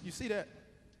see that.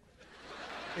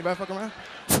 Anybody fuck around?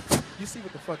 You see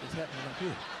what the fuck is happening up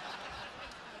here.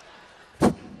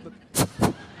 Look.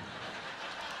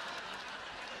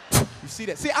 You see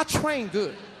that? See, I train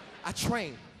good. I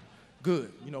train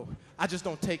good, you know. I just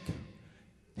don't take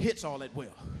hits all that well.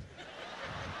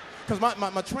 Because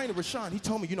my trainer, Rashawn, he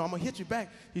told me, you know, I'm going to hit you back.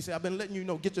 He said, I've been letting you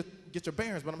know, get your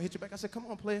bearings, but I'm going to hit you back. I said, come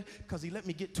on, player, because he let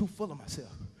me get too full of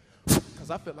myself. Because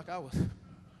I felt like I was,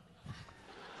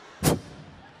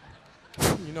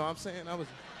 you know what I'm saying? I was,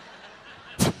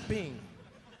 bing.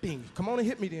 Come on and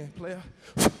hit me then, player.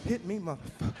 Hit me,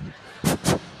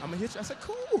 motherfucker. I'm going to hit you. I said,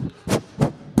 cool.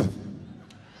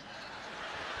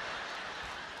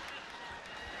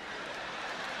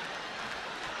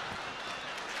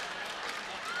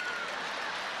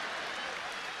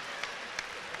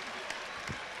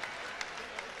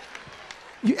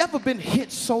 You ever been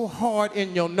hit so hard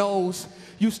in your nose,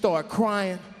 you start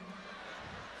crying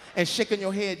and shaking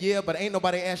your head, yeah, but ain't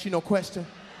nobody asked you no question?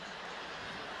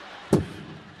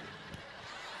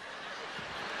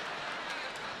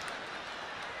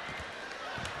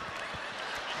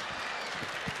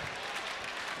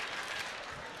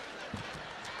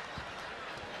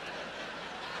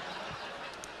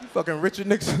 You fucking Richard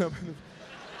Nixon up in the...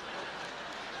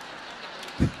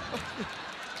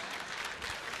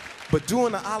 But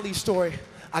doing the Ali story,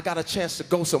 I got a chance to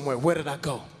go somewhere. Where did I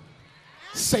go?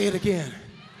 Say it again.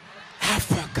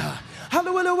 Africa.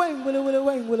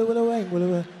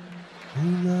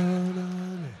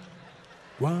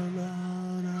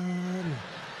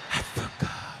 Africa.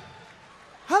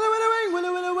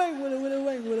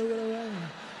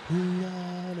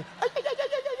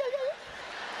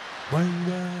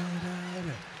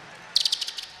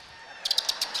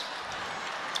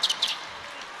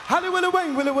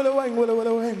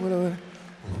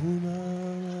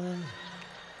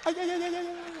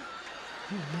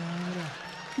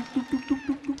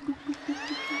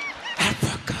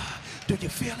 Africa, do you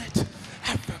feel it?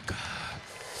 Africa.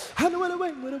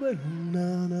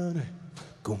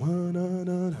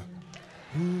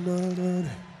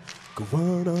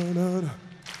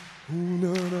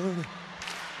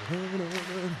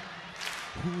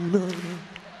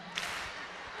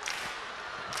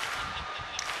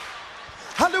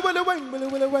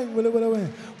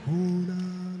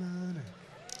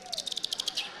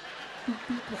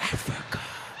 Africa.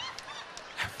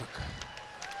 Africa.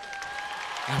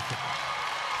 Africa.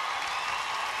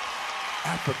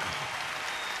 Africa.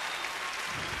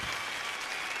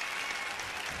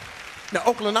 Now,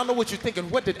 Oakland, I know what you're thinking.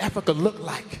 What did Africa look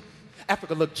like?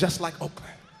 Africa looked just like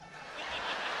Oakland.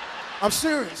 I'm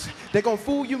serious. They're gonna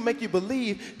fool you, make you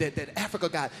believe that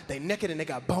Africa they naked and they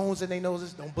got bones in their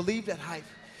noses. Don't believe that hype.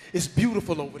 It's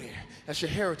beautiful over there. That's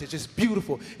your heritage. It's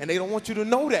beautiful. And they don't want you to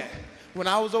know that. When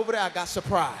I was over there, I got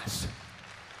surprised.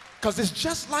 Because it's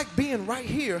just like being right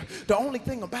here. The only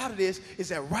thing about it is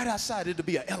that right outside it'll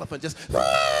be an elephant just. Is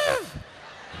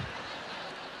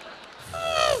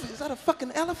that a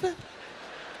fucking elephant?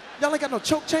 Y'all ain't got no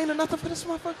choke chain or nothing for this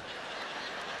motherfucker?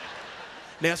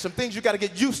 Now, some things you got to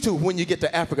get used to when you get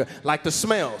to Africa, like the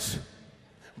smells.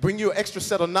 Bring you an extra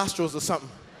set of nostrils or something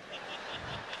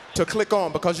to click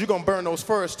on, because you're going to burn those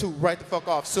furs too right the fuck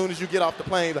off as soon as you get off the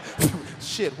plane. Like,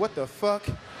 shit, what the fuck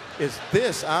is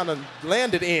this I done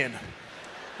landed in?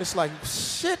 It's like,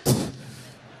 shit.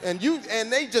 And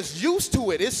they just used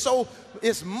to it.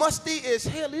 It's musty as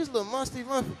hell. These little musty.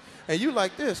 And you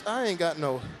like this. I ain't got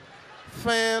no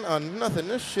fan or nothing.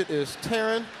 This shit is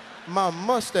tearing my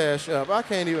mustache up. I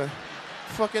can't even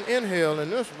fucking inhale in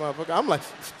this motherfucker. I'm like,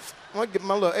 I'm gonna get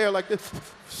my little air like this.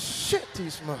 Shit,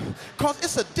 these motherfuckers. Because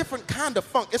it's a different kind of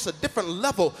funk. It's a different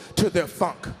level to their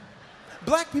funk.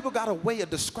 Black people got a way of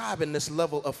describing this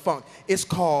level of funk. It's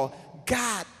called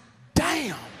God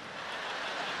damn.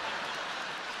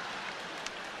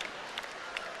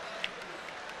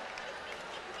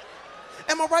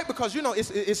 Am I right? Because, you know,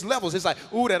 it's levels. It's like,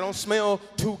 ooh, that don't smell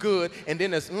too good. And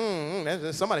then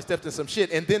there's, somebody stepped in some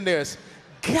shit. And then there's,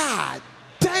 God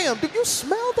damn, did you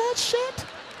smell that shit?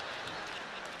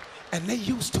 And they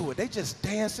used to it. They just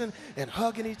dancing and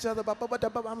hugging each other.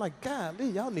 I'm like, golly,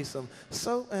 y'all need some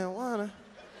soap and water.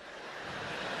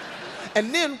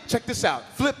 And then, check this out.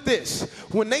 Flip this.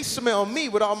 When they smell me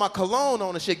with all my cologne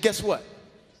on and shit, guess what?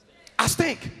 I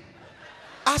stink.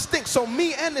 I stink. So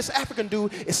me and this African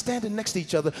dude is standing next to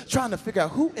each other trying to figure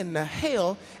out who in the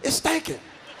hell is stinking.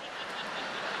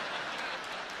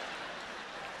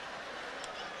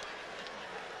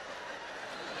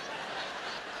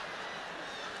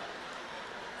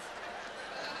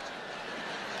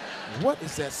 what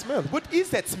is that smell? What is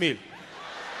that smell?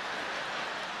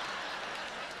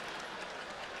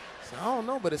 So, I don't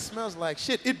know, but it smells like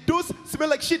shit. It does smell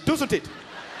like shit, doesn't it?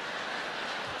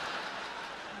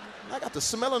 I got to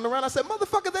smelling around. I said,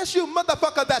 motherfucker, that's you.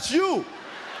 Motherfucker, that's you.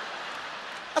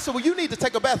 I said, well, you need to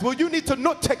take a bath. Well, you need to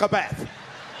not take a bath.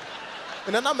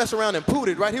 And then I mess around and pooed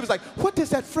it, right? He was like, what is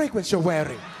that fragrance you're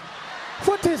wearing?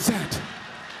 What is that?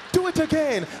 Do it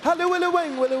again. Willy willy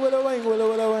wang, willy willy wang, willy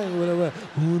willy wang, willy willy.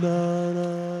 Ooh, na,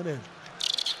 na, na.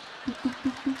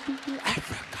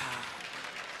 Africa.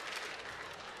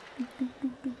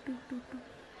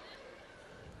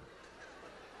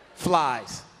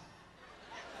 Flies.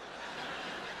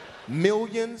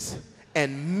 Millions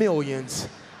and millions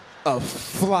of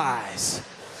flies.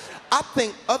 I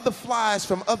think other flies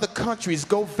from other countries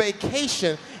go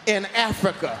vacation in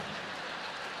Africa.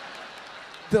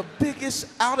 The biggest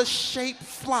out of shape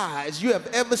flies you have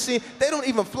ever seen. They don't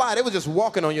even fly, they were just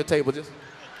walking on your table. Just.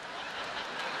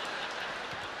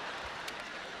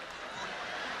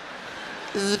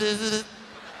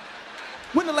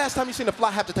 When the last time you seen a fly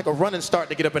have to take a running start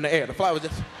to get up in the air? The fly was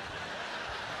just.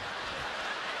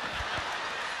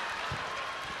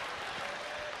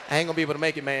 I ain't gonna be able to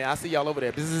make it, man. I see y'all over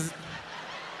there. Bzz.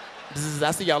 Bzz.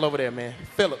 I see y'all over there, man.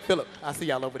 Philip, I see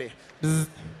y'all over there. Bzz.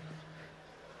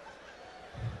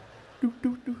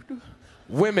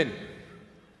 Women,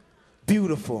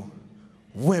 beautiful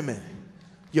women,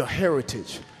 your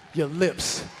heritage, your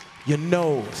lips, your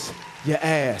nose, your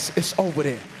ass, it's over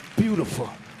there. Beautiful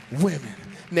women.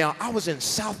 Now, I was in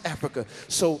South Africa,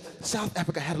 so South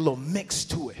Africa had a little mix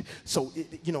to it. So,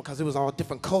 you know, because it was all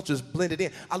different cultures blended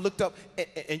in. I looked up,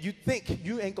 and you think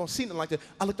you ain't gonna see nothing like that.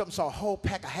 I looked up and saw a whole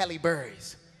pack of Halle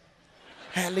Berrys.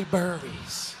 Halle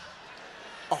Berrys.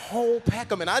 A whole pack of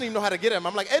them, and I didn't even know how to get them.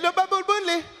 I'm like, hey, the bubble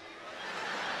boomly.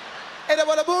 Hey, the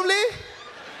walla boomly.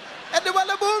 Hey, the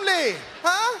walla boomly.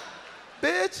 Huh?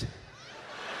 Bitch.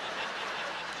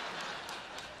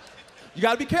 You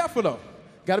gotta be careful, though.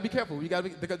 Gotta be careful. You gotta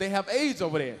be, because they have AIDS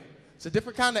over there. It's a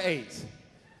different kind of AIDS.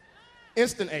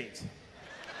 Instant AIDS.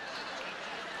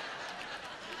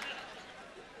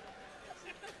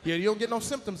 Yeah, you don't get no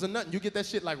symptoms or nothing. You get that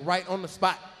shit like right on the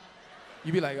spot.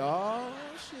 You be like, oh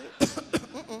shit.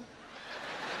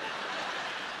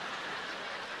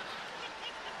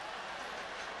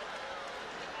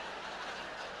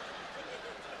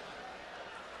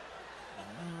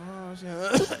 Oh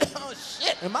shit. Oh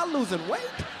shit. Am I losing weight?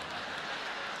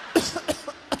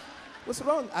 What's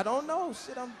wrong? I don't know.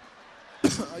 Shit, I'm.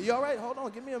 Are you all right? Hold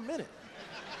on. Give me a minute.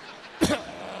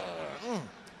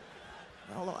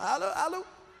 Hold on. Hello.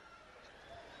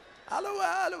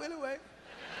 Anyway.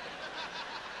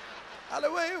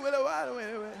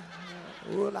 Anyway.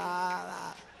 Ooh la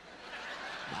la.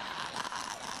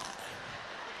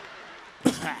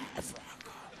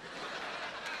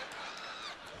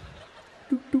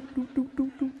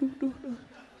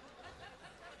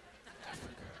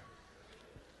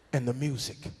 And the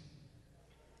music.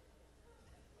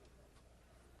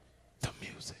 The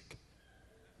music.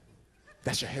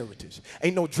 That's your heritage.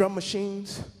 Ain't no drum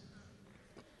machines,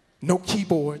 no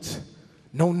keyboards,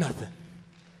 no nothing.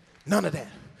 None of that.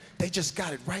 They just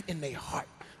got it right in their heart,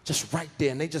 just right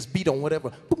there, and they just beat on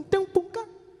whatever. Boom, boom, boom,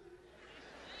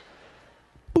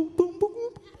 boom, boom,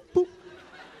 boom, boom.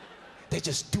 They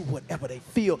just do whatever they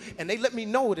feel, and they let me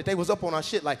know that they was up on our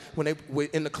shit. Like when they were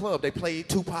in the club, they played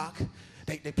Tupac.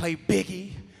 They played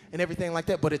Biggie and everything like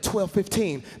that, but at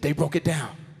 12:15, they broke it down.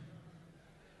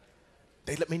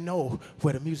 They let me know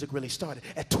where the music really started.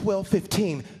 At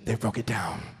 12:15, they broke it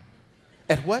down.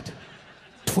 At what?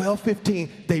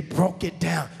 12:15, they broke it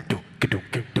down.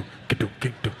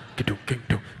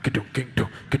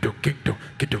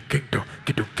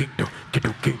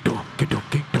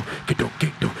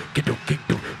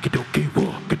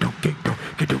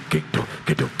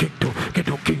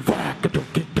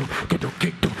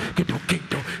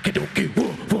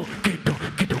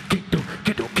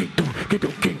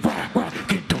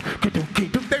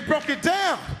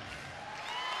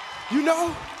 You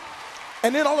know?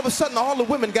 And then all of a sudden, all the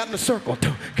women got in a circle.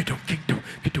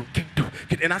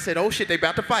 And I said, oh shit, they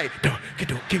about to fight.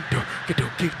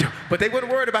 But they weren't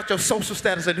worried about your social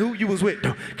status and who you was with.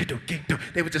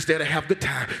 They were just there to have a good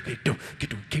time.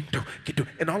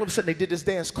 And all of a sudden, they did this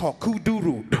dance called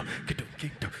kuduru.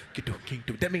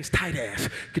 That means tight ass.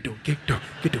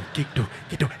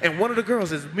 And one of the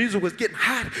girls, as music was getting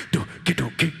hot,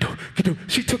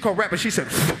 she took her rap and she said,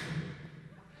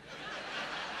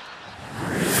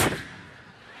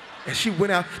 and she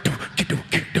went out,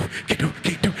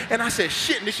 and I said,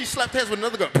 shit, and then she slapped hands with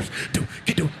another girl.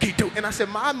 And I said,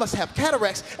 I must have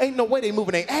cataracts. Ain't no way they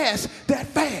moving their ass that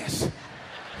fast.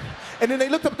 And then they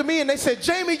looked up to me and they said,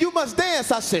 Jamie, you must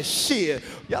dance. I said, shit,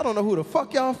 y'all don't know who the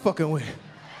fuck y'all fucking with.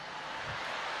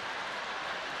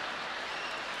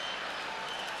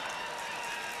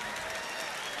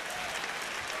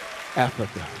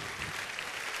 Africa.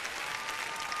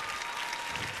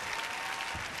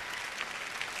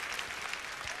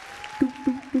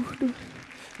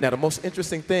 Now, the most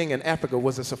interesting thing in Africa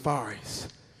was the safaris.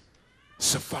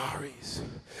 Safaris.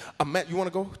 Matt, you want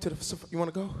to go to the, you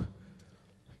want to go?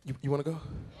 You want to go?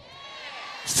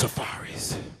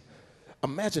 Safaris.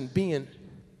 Imagine being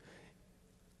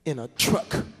in a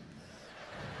truck,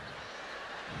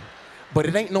 but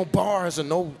it ain't no bars or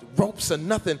no ropes or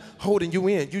nothing holding you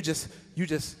in. You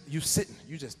sitting,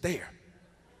 you just there.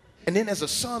 And then as the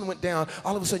sun went down,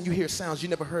 all of a sudden you hear sounds you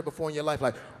never heard before in your life,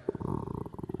 like,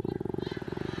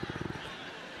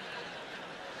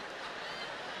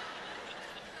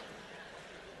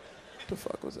 what the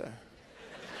fuck was that?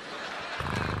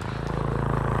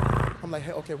 I'm like,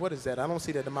 hey, okay, what is that? I don't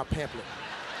see that in my pamphlet.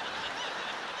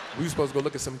 We were supposed to go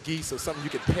look at some geese or something you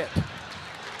could pet.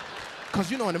 Because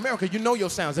you know in America, you know your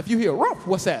sounds. If you hear ruff,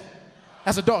 what's that?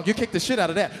 That's a dog. You kick the shit out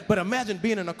of that. But imagine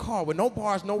being in a car with no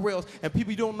bars, no rails, and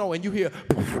people you don't know, and you hear,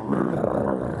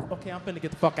 okay, I'm finna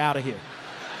get the fuck out of here.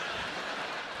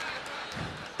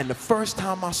 And the first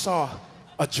time I saw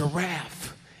a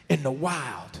giraffe in the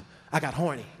wild, I got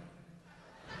horny.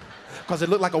 Because it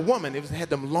looked like a woman. It had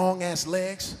them long-ass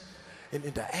legs, and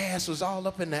the ass was all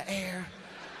up in the air.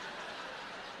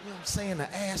 You know what I'm saying?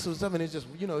 The ass was up, and it's just,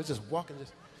 you know, it's just walking,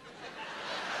 just.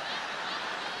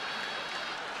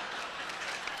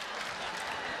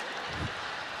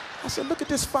 I said, look at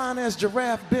this fine-ass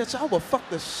giraffe, bitch. I will fuck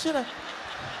the shit out.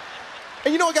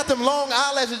 And you know, I got them long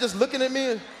eyelashes just looking at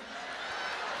me.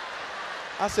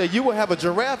 I said, you will have a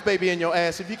giraffe baby in your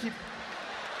ass if you keep.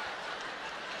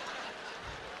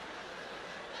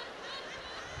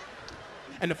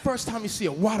 And the first time you see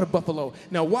a water buffalo,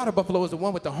 now water buffalo is the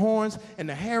one with the horns and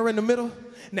the hair in the middle.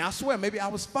 Now I swear, maybe I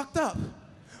was fucked up,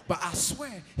 but I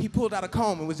swear he pulled out a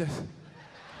comb and was just.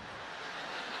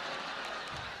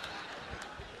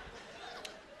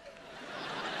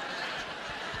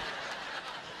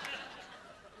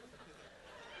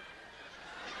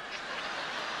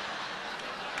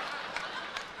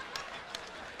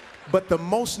 But the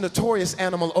most notorious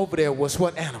animal over there was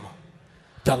what animal?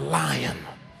 The lion.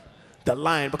 The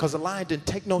lion, because the lion didn't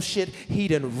take no shit. He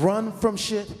didn't run from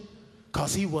shit,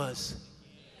 because he was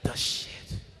the shit.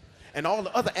 And all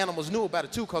the other animals knew about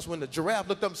it too, because when the giraffe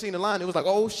looked up and seen the lion, it was like,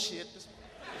 oh shit.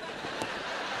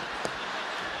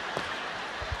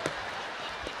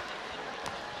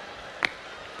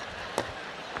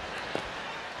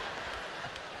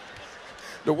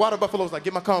 The water buffalo was like,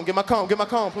 get my comb, get my comb, get my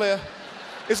comb, player.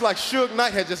 It's like Suge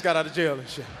Knight had just got out of jail and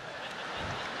shit.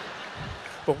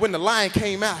 But when the lion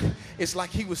came out, it's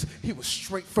like he was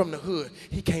straight from the hood.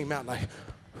 He came out like.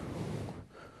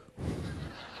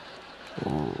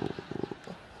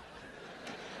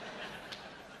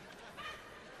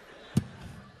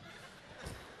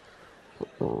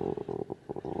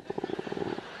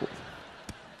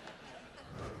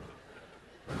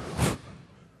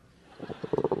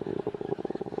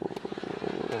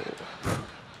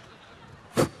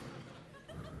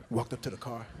 Walked up to the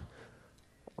car.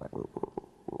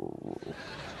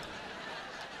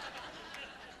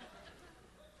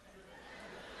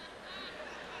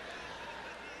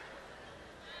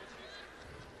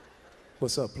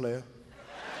 What's up, player?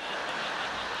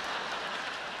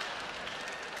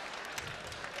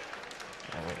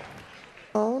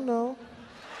 Oh no.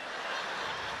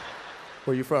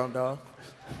 Where you from, dog?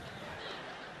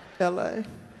 LA.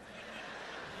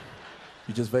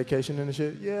 You just vacationing and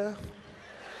shit? Yeah.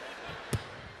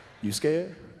 You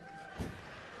scared?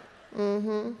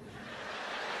 Mm-hmm.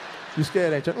 You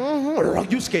scared, ain't you?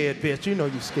 Mm-hmm. You scared, bitch. You know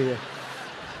you scared.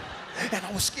 And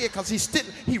I was scared because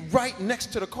he right next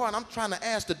to the car, and I'm trying to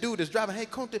ask the dude that's driving, hey,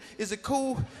 Kunta, is it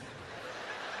cool?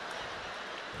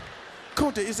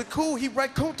 Kunta, is it cool? He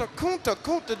right, Kunta,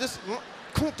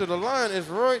 the line is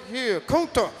right here.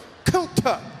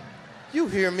 Kunta. You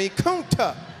hear me,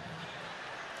 Kunta.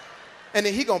 And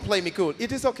then he gonna play me cool.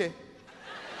 It is okay.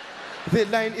 The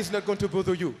line is not going to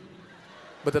bother you.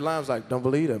 But the line was like, don't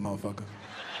believe that motherfucker.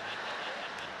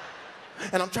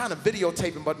 And I'm trying to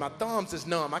videotape him, but my thumbs is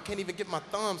numb. I can't even get my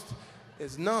thumbs,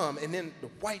 it's numb. And then the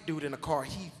white dude in the car,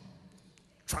 he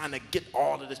trying to get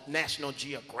all of this National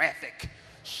Geographic.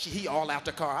 He all out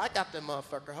the car. I got that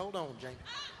motherfucker. Hold on, Jamie.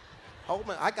 Hold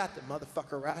on. I got the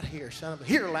motherfucker right here, son of a.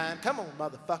 Here, line. Come on,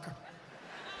 motherfucker.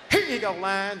 Here you go,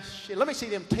 line. Shit, let me see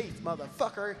them teeth,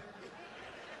 motherfucker.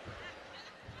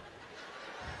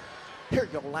 Here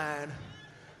you go, line.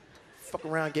 fuck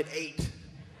around, get 8. You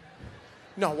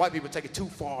know how white people take it too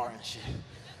far and shit.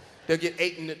 They'll get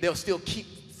 8 and they'll still keep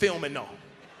filming though.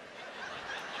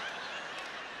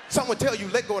 Someone tell you,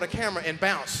 let go of the camera and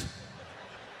bounce.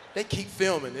 They keep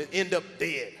filming and end up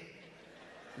dead.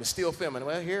 But still filming.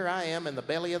 Well, here I am in the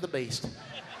belly of the beast.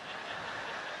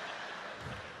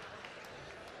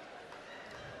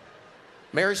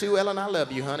 Mary Sue Ellen, I love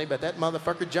you, honey, but that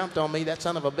motherfucker jumped on me. That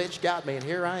son of a bitch got me, and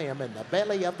here I am in the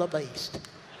belly of the beast.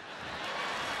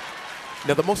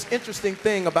 Now, the most interesting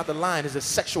thing about the lion is his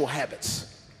sexual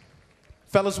habits.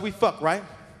 Fellas, we fuck, right?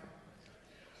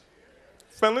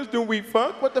 Fellas, do we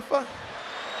fuck? What the fuck?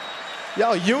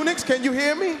 Y'all eunuchs, can you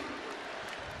hear me?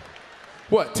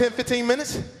 What, 10, 15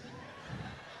 minutes?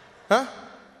 Huh?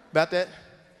 About that?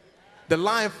 The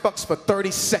lion fucks for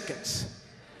 30 seconds.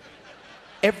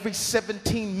 Every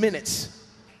 17 minutes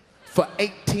for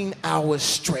 18 hours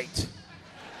straight.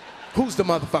 Who's the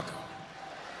motherfucker?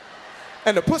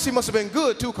 And the pussy must have been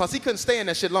good too, cause he couldn't stay in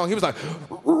that shit long. He was like,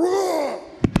 roar.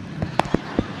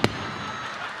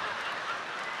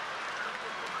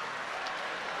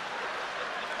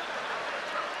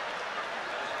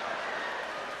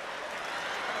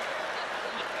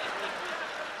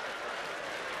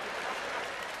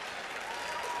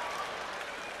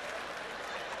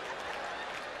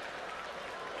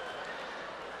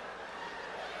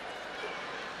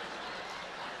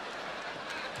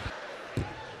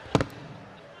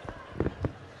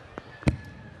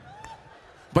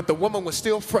 But the woman was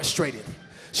still frustrated.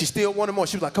 She still wanted more.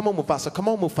 She was like, come on, Mufasa, come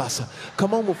on, Mufasa.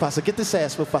 Come on, Mufasa, get this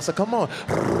ass, Mufasa, come on.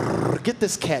 Get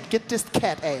this cat ass. Get this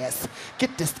cat ass.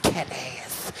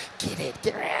 Get it,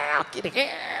 get out, get it,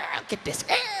 get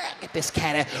this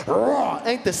cat ass.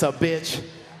 Ain't this a bitch?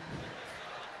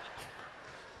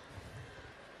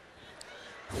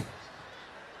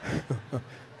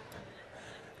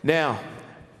 Now,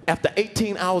 after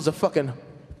 18 hours of fucking,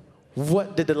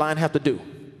 what did the lion have to do?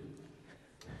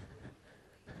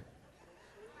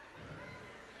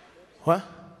 What?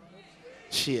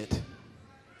 Shit.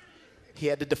 He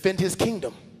had to defend his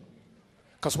kingdom.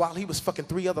 Because while he was fucking,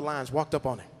 3 other lions walked up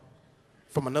on him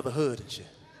from another hood and shit.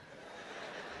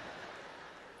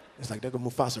 It's like, there go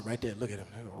Mufasa right there. Look at him.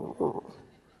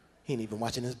 He ain't even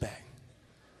watching his back.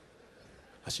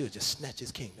 I should have just snatched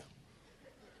his kingdom.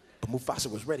 But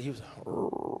Mufasa was ready. He was like,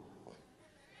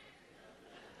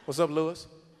 what's up, Lewis?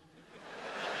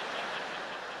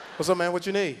 What's up, man? What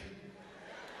you need?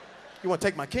 You want to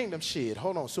take my kingdom? Shit,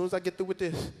 hold on. As soon as I get through with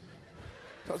this,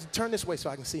 turn this way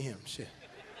so I can see him. Shit.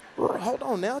 Hold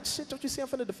on now. Shit, don't you see I'm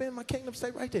finna defend my kingdom?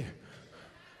 Stay right there.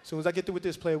 As soon as I get through with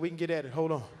this, player, we can get at it.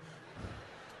 Hold on.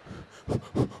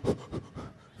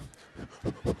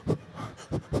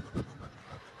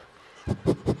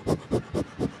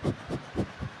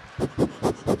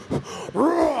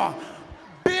 Roar!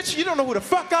 Bitch, you don't know who the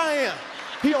fuck I am.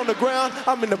 He on the ground,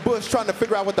 I'm in the bush trying to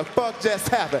figure out what the fuck just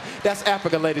happened. That's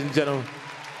Africa, ladies and gentlemen.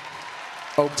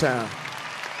 Oak Town.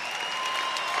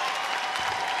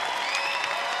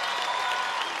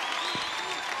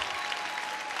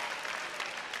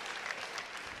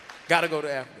 Gotta go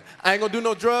to Africa. I ain't gonna do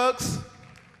no drugs.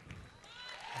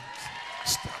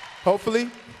 Hopefully.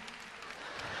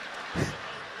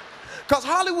 Because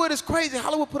Hollywood is crazy.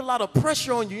 Hollywood put a lot of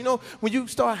pressure on you. You know, when you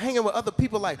start hanging with other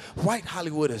people, like, white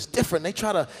Hollywood is different. They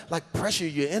try to, like, pressure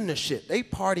you in the shit. They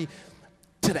party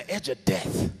to the edge of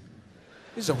death.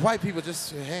 These are white people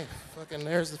just, hey, fucking,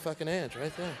 there's the fucking edge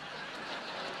right there.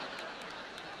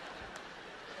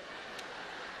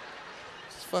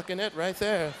 It's fucking it right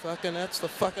there. Fucking, that's the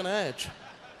fucking edge.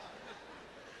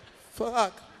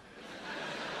 Fuck.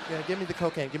 Yeah, give me the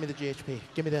cocaine. Give me the GHB.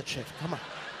 Give me that shit. Come on.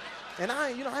 And I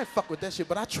ain't fuck with that shit,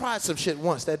 but I tried some shit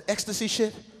once. That ecstasy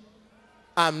shit,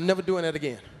 I'm never doing that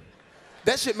again.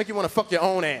 That shit make you want to fuck your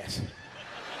own ass.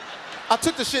 I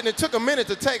took the shit and it took a minute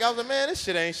to take. I was like, man, this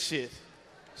shit ain't shit.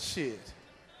 Shit.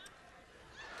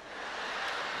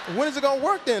 When is it gonna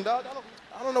work then, dog?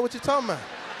 I don't know what you're talking about.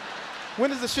 When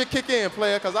does the shit kick in,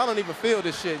 player? Because I don't even feel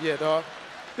this shit yet, dog.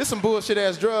 This some bullshit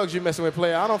ass drugs you messing with,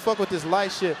 player. I don't fuck with this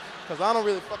light shit because I don't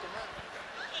really fuck around.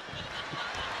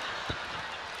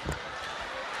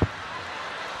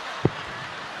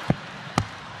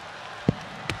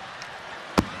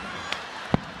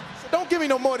 Don't give me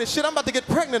no more of this shit. I'm about to get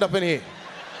pregnant up in here.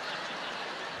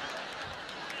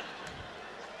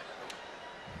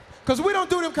 Because we don't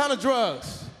do them kind of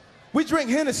drugs. We drink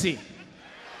Hennessy,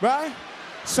 right?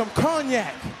 Some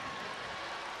cognac.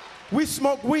 We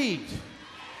smoke weed,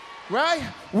 right?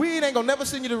 Weed ain't gonna never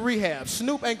send you to rehab.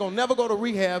 Snoop ain't gonna never go to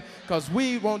rehab because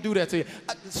weed won't do that to you.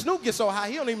 Snoop gets so high,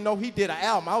 he don't even know he did an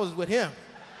album. I was with him.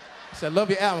 I said, love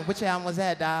your album. Which album was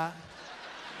that, dog?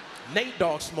 Nate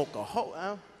Dogg smoked a whole,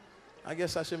 I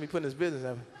guess I shouldn't be putting his business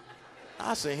out.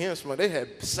 I seen him smoke. They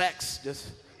had sacks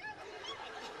just,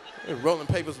 rolling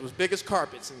papers was big as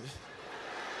carpets. And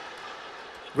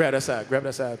grab that side,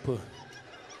 pull.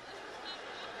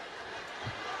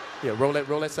 Yeah, roll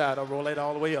that side up, roll that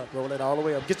all the way up, roll that all the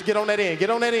way up. Get on that end,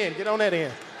 get on that end, get on that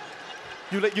end.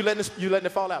 You letting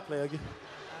it fall out, player.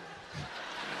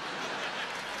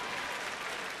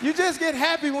 You just get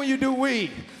happy when you do weed.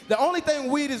 The only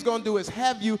thing weed is gonna do is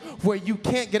have you where you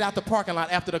can't get out the parking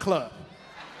lot after the club.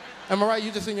 Am I right?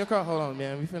 You just in your car? Hold on,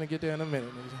 man. We finna get there in a minute.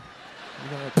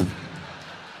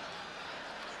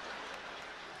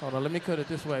 Hold on, let me cut it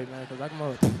this way, man, because I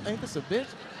can ain't this a bitch?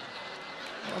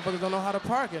 Motherfuckers don't know how to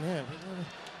park in here.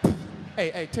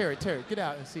 Hey, Terry, get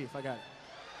out and see if I got it.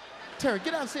 Terry,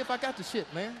 get out and see if I got the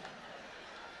shit, man.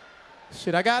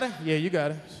 Shit, I got it? Yeah, you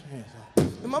got it. Yeah, so.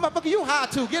 Motherfucker, you high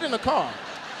too. Get in the car.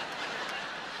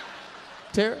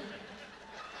 Terry?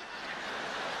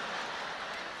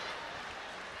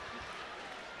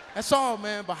 That's all,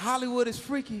 man, but Hollywood is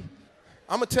freaky.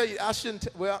 I'm gonna tell you, I shouldn't,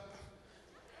 well,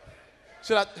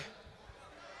 should I?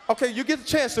 Okay, you get the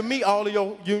chance to meet all of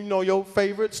your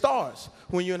favorite stars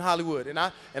when you're in Hollywood. And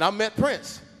I met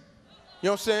Prince. You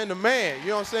know what I'm saying? The man, you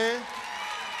know what I'm saying?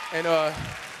 And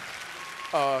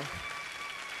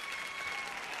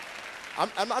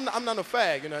I'm not a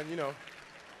fag, you know.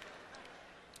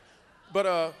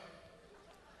 But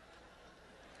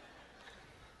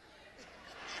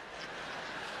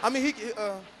I mean he cute.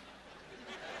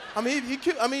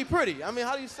 I mean he pretty. I mean,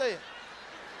 how do you say it?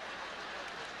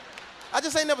 I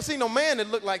just ain't never seen no man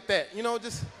that looked like that, you know,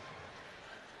 just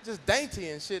dainty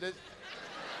and shit.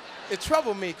 It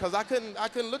troubled me because I couldn't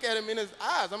look at him in his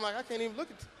eyes. I'm like, I can't even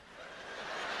look at this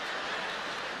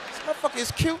motherfucker is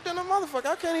cute than a motherfucker.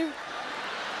 I can't even.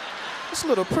 This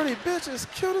little pretty bitch is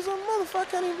cute as a motherfucker. I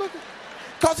can't even look at.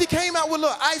 Cause he came out with a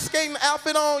little ice skating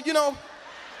outfit on, you know,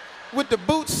 with the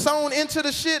boots sewn into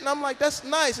the shit, and I'm like, that's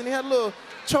nice. And he had a little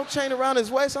choke chain around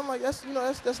his waist. I'm like, that's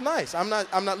nice. I'm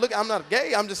not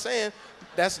gay. I'm just saying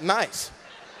that's nice.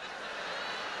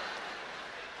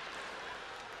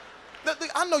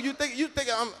 I know you think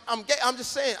I'm gay. I'm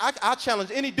just saying I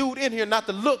challenge any dude in here not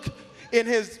to look in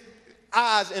his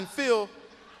eyes and feel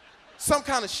some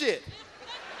kind of shit.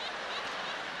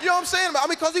 You know what I'm saying? I mean,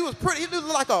 because he was pretty. He looked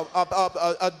like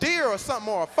a deer or something,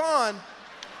 or a fawn.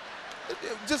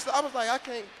 I was like,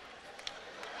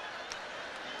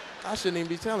 I shouldn't even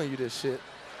be telling you this shit.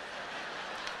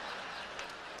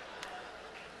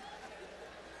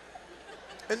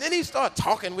 And then he started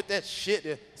talking with that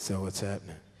shit. So what's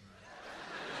happening?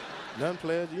 Nothing,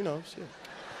 players, you know, shit.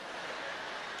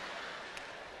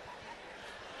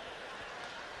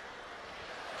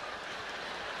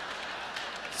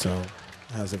 So,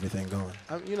 how's everything going?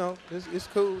 You know, it's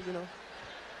cool, you know.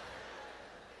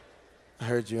 I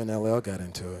heard you and LL got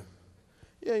into it.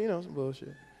 Yeah, you know, some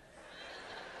bullshit.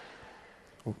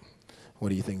 What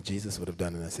do you think Jesus would have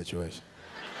done in that situation?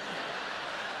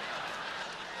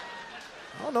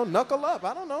 I don't know, knuckle up,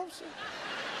 I don't know.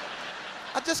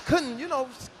 I just couldn't, you know,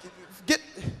 get.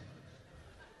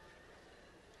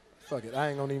 Fuck it, I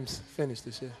ain't gonna even finish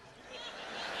this shit.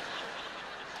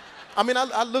 I mean,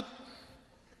 I looked,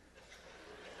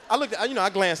 you know, I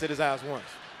glanced at his eyes once.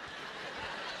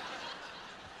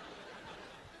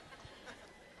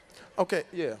 Okay,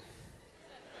 yeah.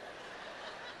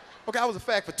 Okay, I was a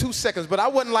fag for 2 seconds, but I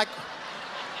wasn't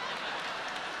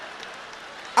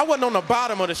on the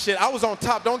bottom of the shit. I was on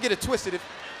top. Don't get it twisted.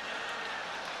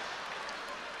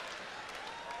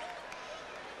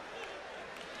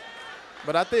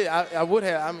 But I think I would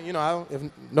have. I mean, you know, if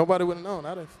nobody would have known,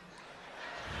 I'd have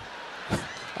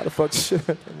fucked shit.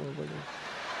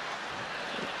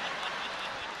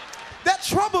 That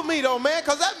troubled me though, man,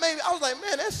 because that made me. I was like,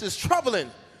 man, that's just troubling.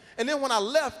 And then when I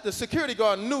left, the security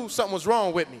guard knew something was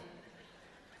wrong with me.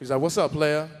 He's like, what's up,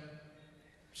 player?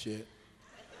 Shit.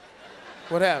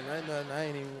 What happened? Ain't nothing. I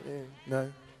ain't even,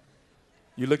 nothing.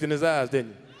 You looked in his eyes, didn't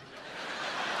you?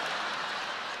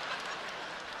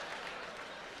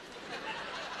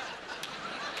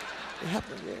 It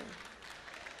happened, yeah.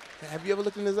 Have you ever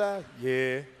looked in his eyes?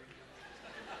 Yeah.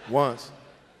 Once.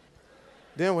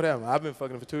 Then what happened? I've been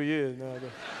fucking him for 2 years now.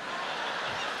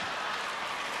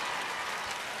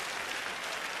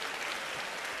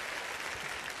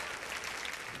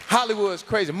 Hollywood's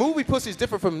crazy. Movie pussy is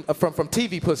different from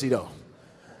TV pussy though.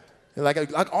 Like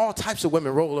all types of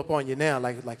women roll up on you now.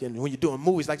 Like when you're doing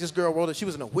movies. Like this girl rolled up. She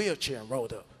was in a wheelchair and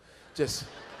rolled up. Just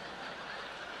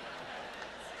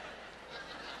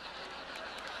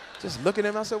looking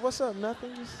at me. I said, "What's up?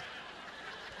 Nothing. Just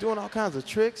doing all kinds of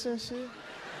tricks and shit."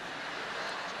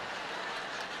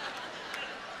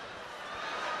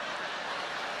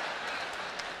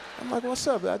 I'm like, what's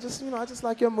up? I just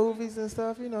like your movies and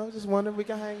stuff, just wondering if we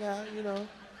can hang out,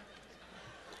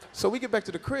 So we get back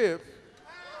to the crib,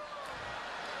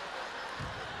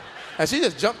 and she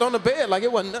just jumped on the bed like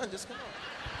it wasn't nothing. Just come on.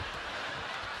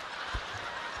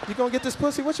 You gonna get this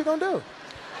pussy? What you gonna do?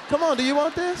 Come on, do you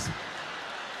want this?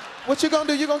 What you gonna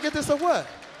do? You gonna get this or what?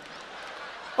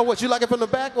 Or what, you like it from the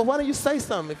back? Well, why don't you say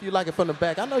something if you like it from the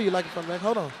back? I know you like it from the back.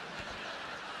 Hold on.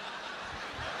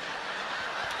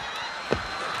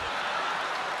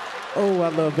 Oh, I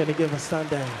love any given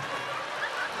Sunday.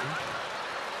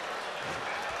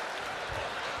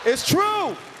 It's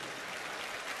true.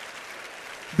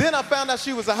 Then I found out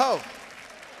she was a hoe.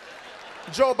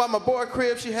 Drove by my boy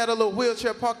crib. She had a little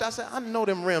wheelchair parked. I said, I know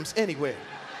them rims anywhere.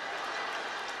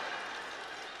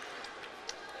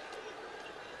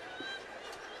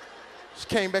 She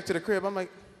came back to the crib. I'm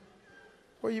like,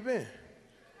 where you been?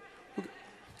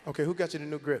 Okay, who got you the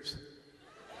new grips?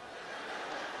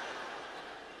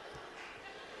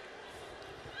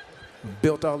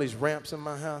 Built all these ramps in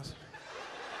my house.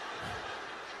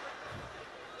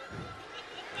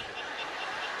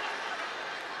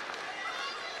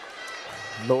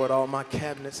 Lowered all my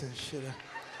cabinets and shit.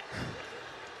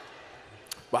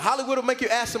 But Hollywood will make you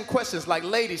ask some questions like,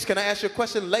 ladies, can I ask you a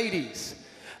question? Ladies.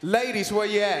 Ladies, where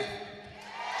you at?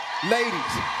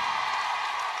 Ladies.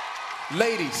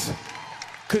 Ladies,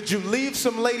 could you leave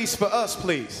some ladies for us,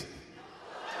 please?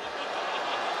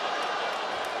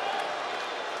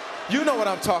 You know what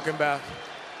I'm talking about.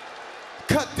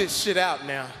 Cut this shit out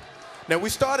now. Now, we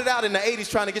started out in the 80s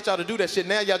trying to get y'all to do that shit.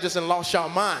 Now y'all just lost y'all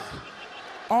mind.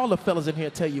 All the fellas in here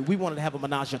tell you we wanted to have a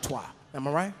menage a trois. Am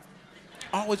I right?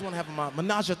 I always want to have a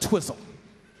menage a twizzle.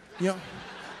 You know?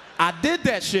 I did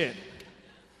that shit.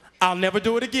 I'll never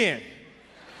do it again.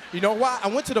 You know why? I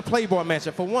went to the Playboy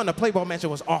Mansion. For one, the Playboy Mansion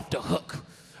was off the hook.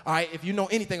 All right, if you know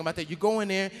anything about that, you go in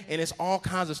there and it's all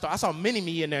kinds of stuff. I saw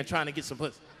Mini-Me in there trying to get some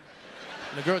pussy.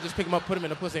 And the girl just picked him up, put him in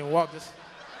the pussy and walked this.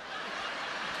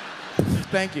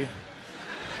 Thank you.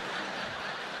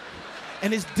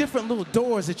 And there's different little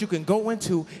doors that you can go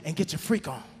into and get your freak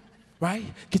on, right?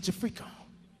 Get your freak on.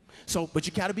 So, but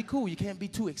you gotta be cool. You can't be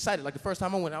too excited. Like the first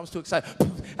time I went, I was too excited.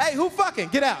 Hey, who fucking?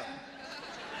 Get out.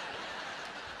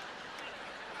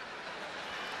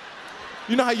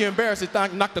 You know how you're embarrassed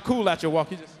to knock the cool out your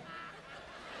walk. You just.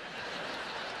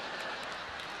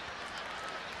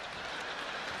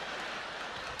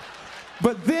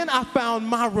 But then I found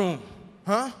my room,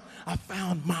 huh? I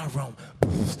found my room.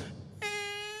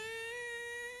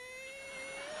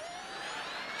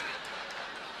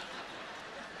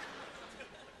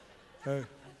 Hey.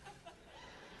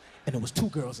 And there was two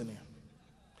girls in there.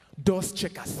 Dos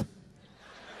chicas.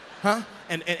 Huh?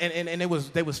 And they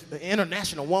was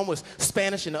international. One was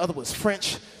Spanish and the other was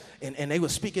French. And they were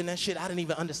speaking that shit. I didn't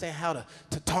even understand how to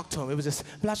talk to them. It was just.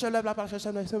 I said,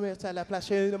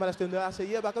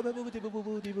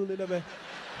 yeah.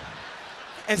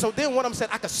 And so then one of them said,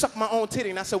 I could suck my own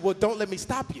titty. And I said, well, don't let me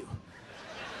stop you.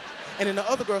 And then the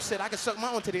other girl said, I could suck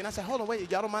my own titty. And I said, hold on, wait,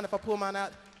 y'all don't mind if I pull mine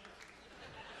out?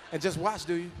 And just watch,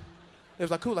 do you? It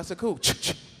was like, cool. I said, cool.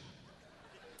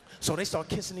 So they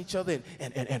started kissing each other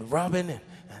and rubbing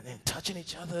and touching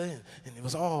each other. And it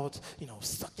was all,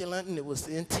 succulent and it was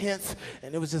intense.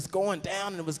 And it was just going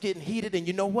down and it was getting heated. And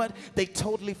you know what? They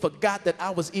totally forgot that I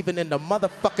was even in the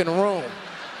motherfucking room.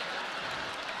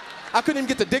 I couldn't even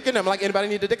get the dick in them. Like, anybody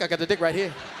need a dick? I got the dick right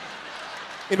here.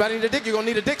 Anybody need a dick? You're gonna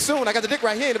need a dick soon. I got the dick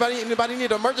right here. Anybody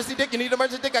need an emergency dick? You need an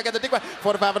emergency dick? I got the dick right.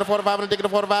 45 and a 45 and a dick and a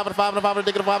 45 and a 5 and a 5 and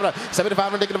a dick and a 5 and a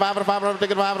 75 and a dick and a 5 and a 5 and a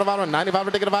dick and a 5 and a 5 and a 95 and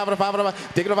a dick and a 5 and a 5 and a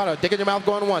dick and a 5 and a dick in your mouth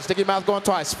going once, dick in your mouth going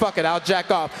twice. Fuck it, I'll jack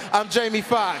off. I'm Jamie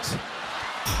Foxx.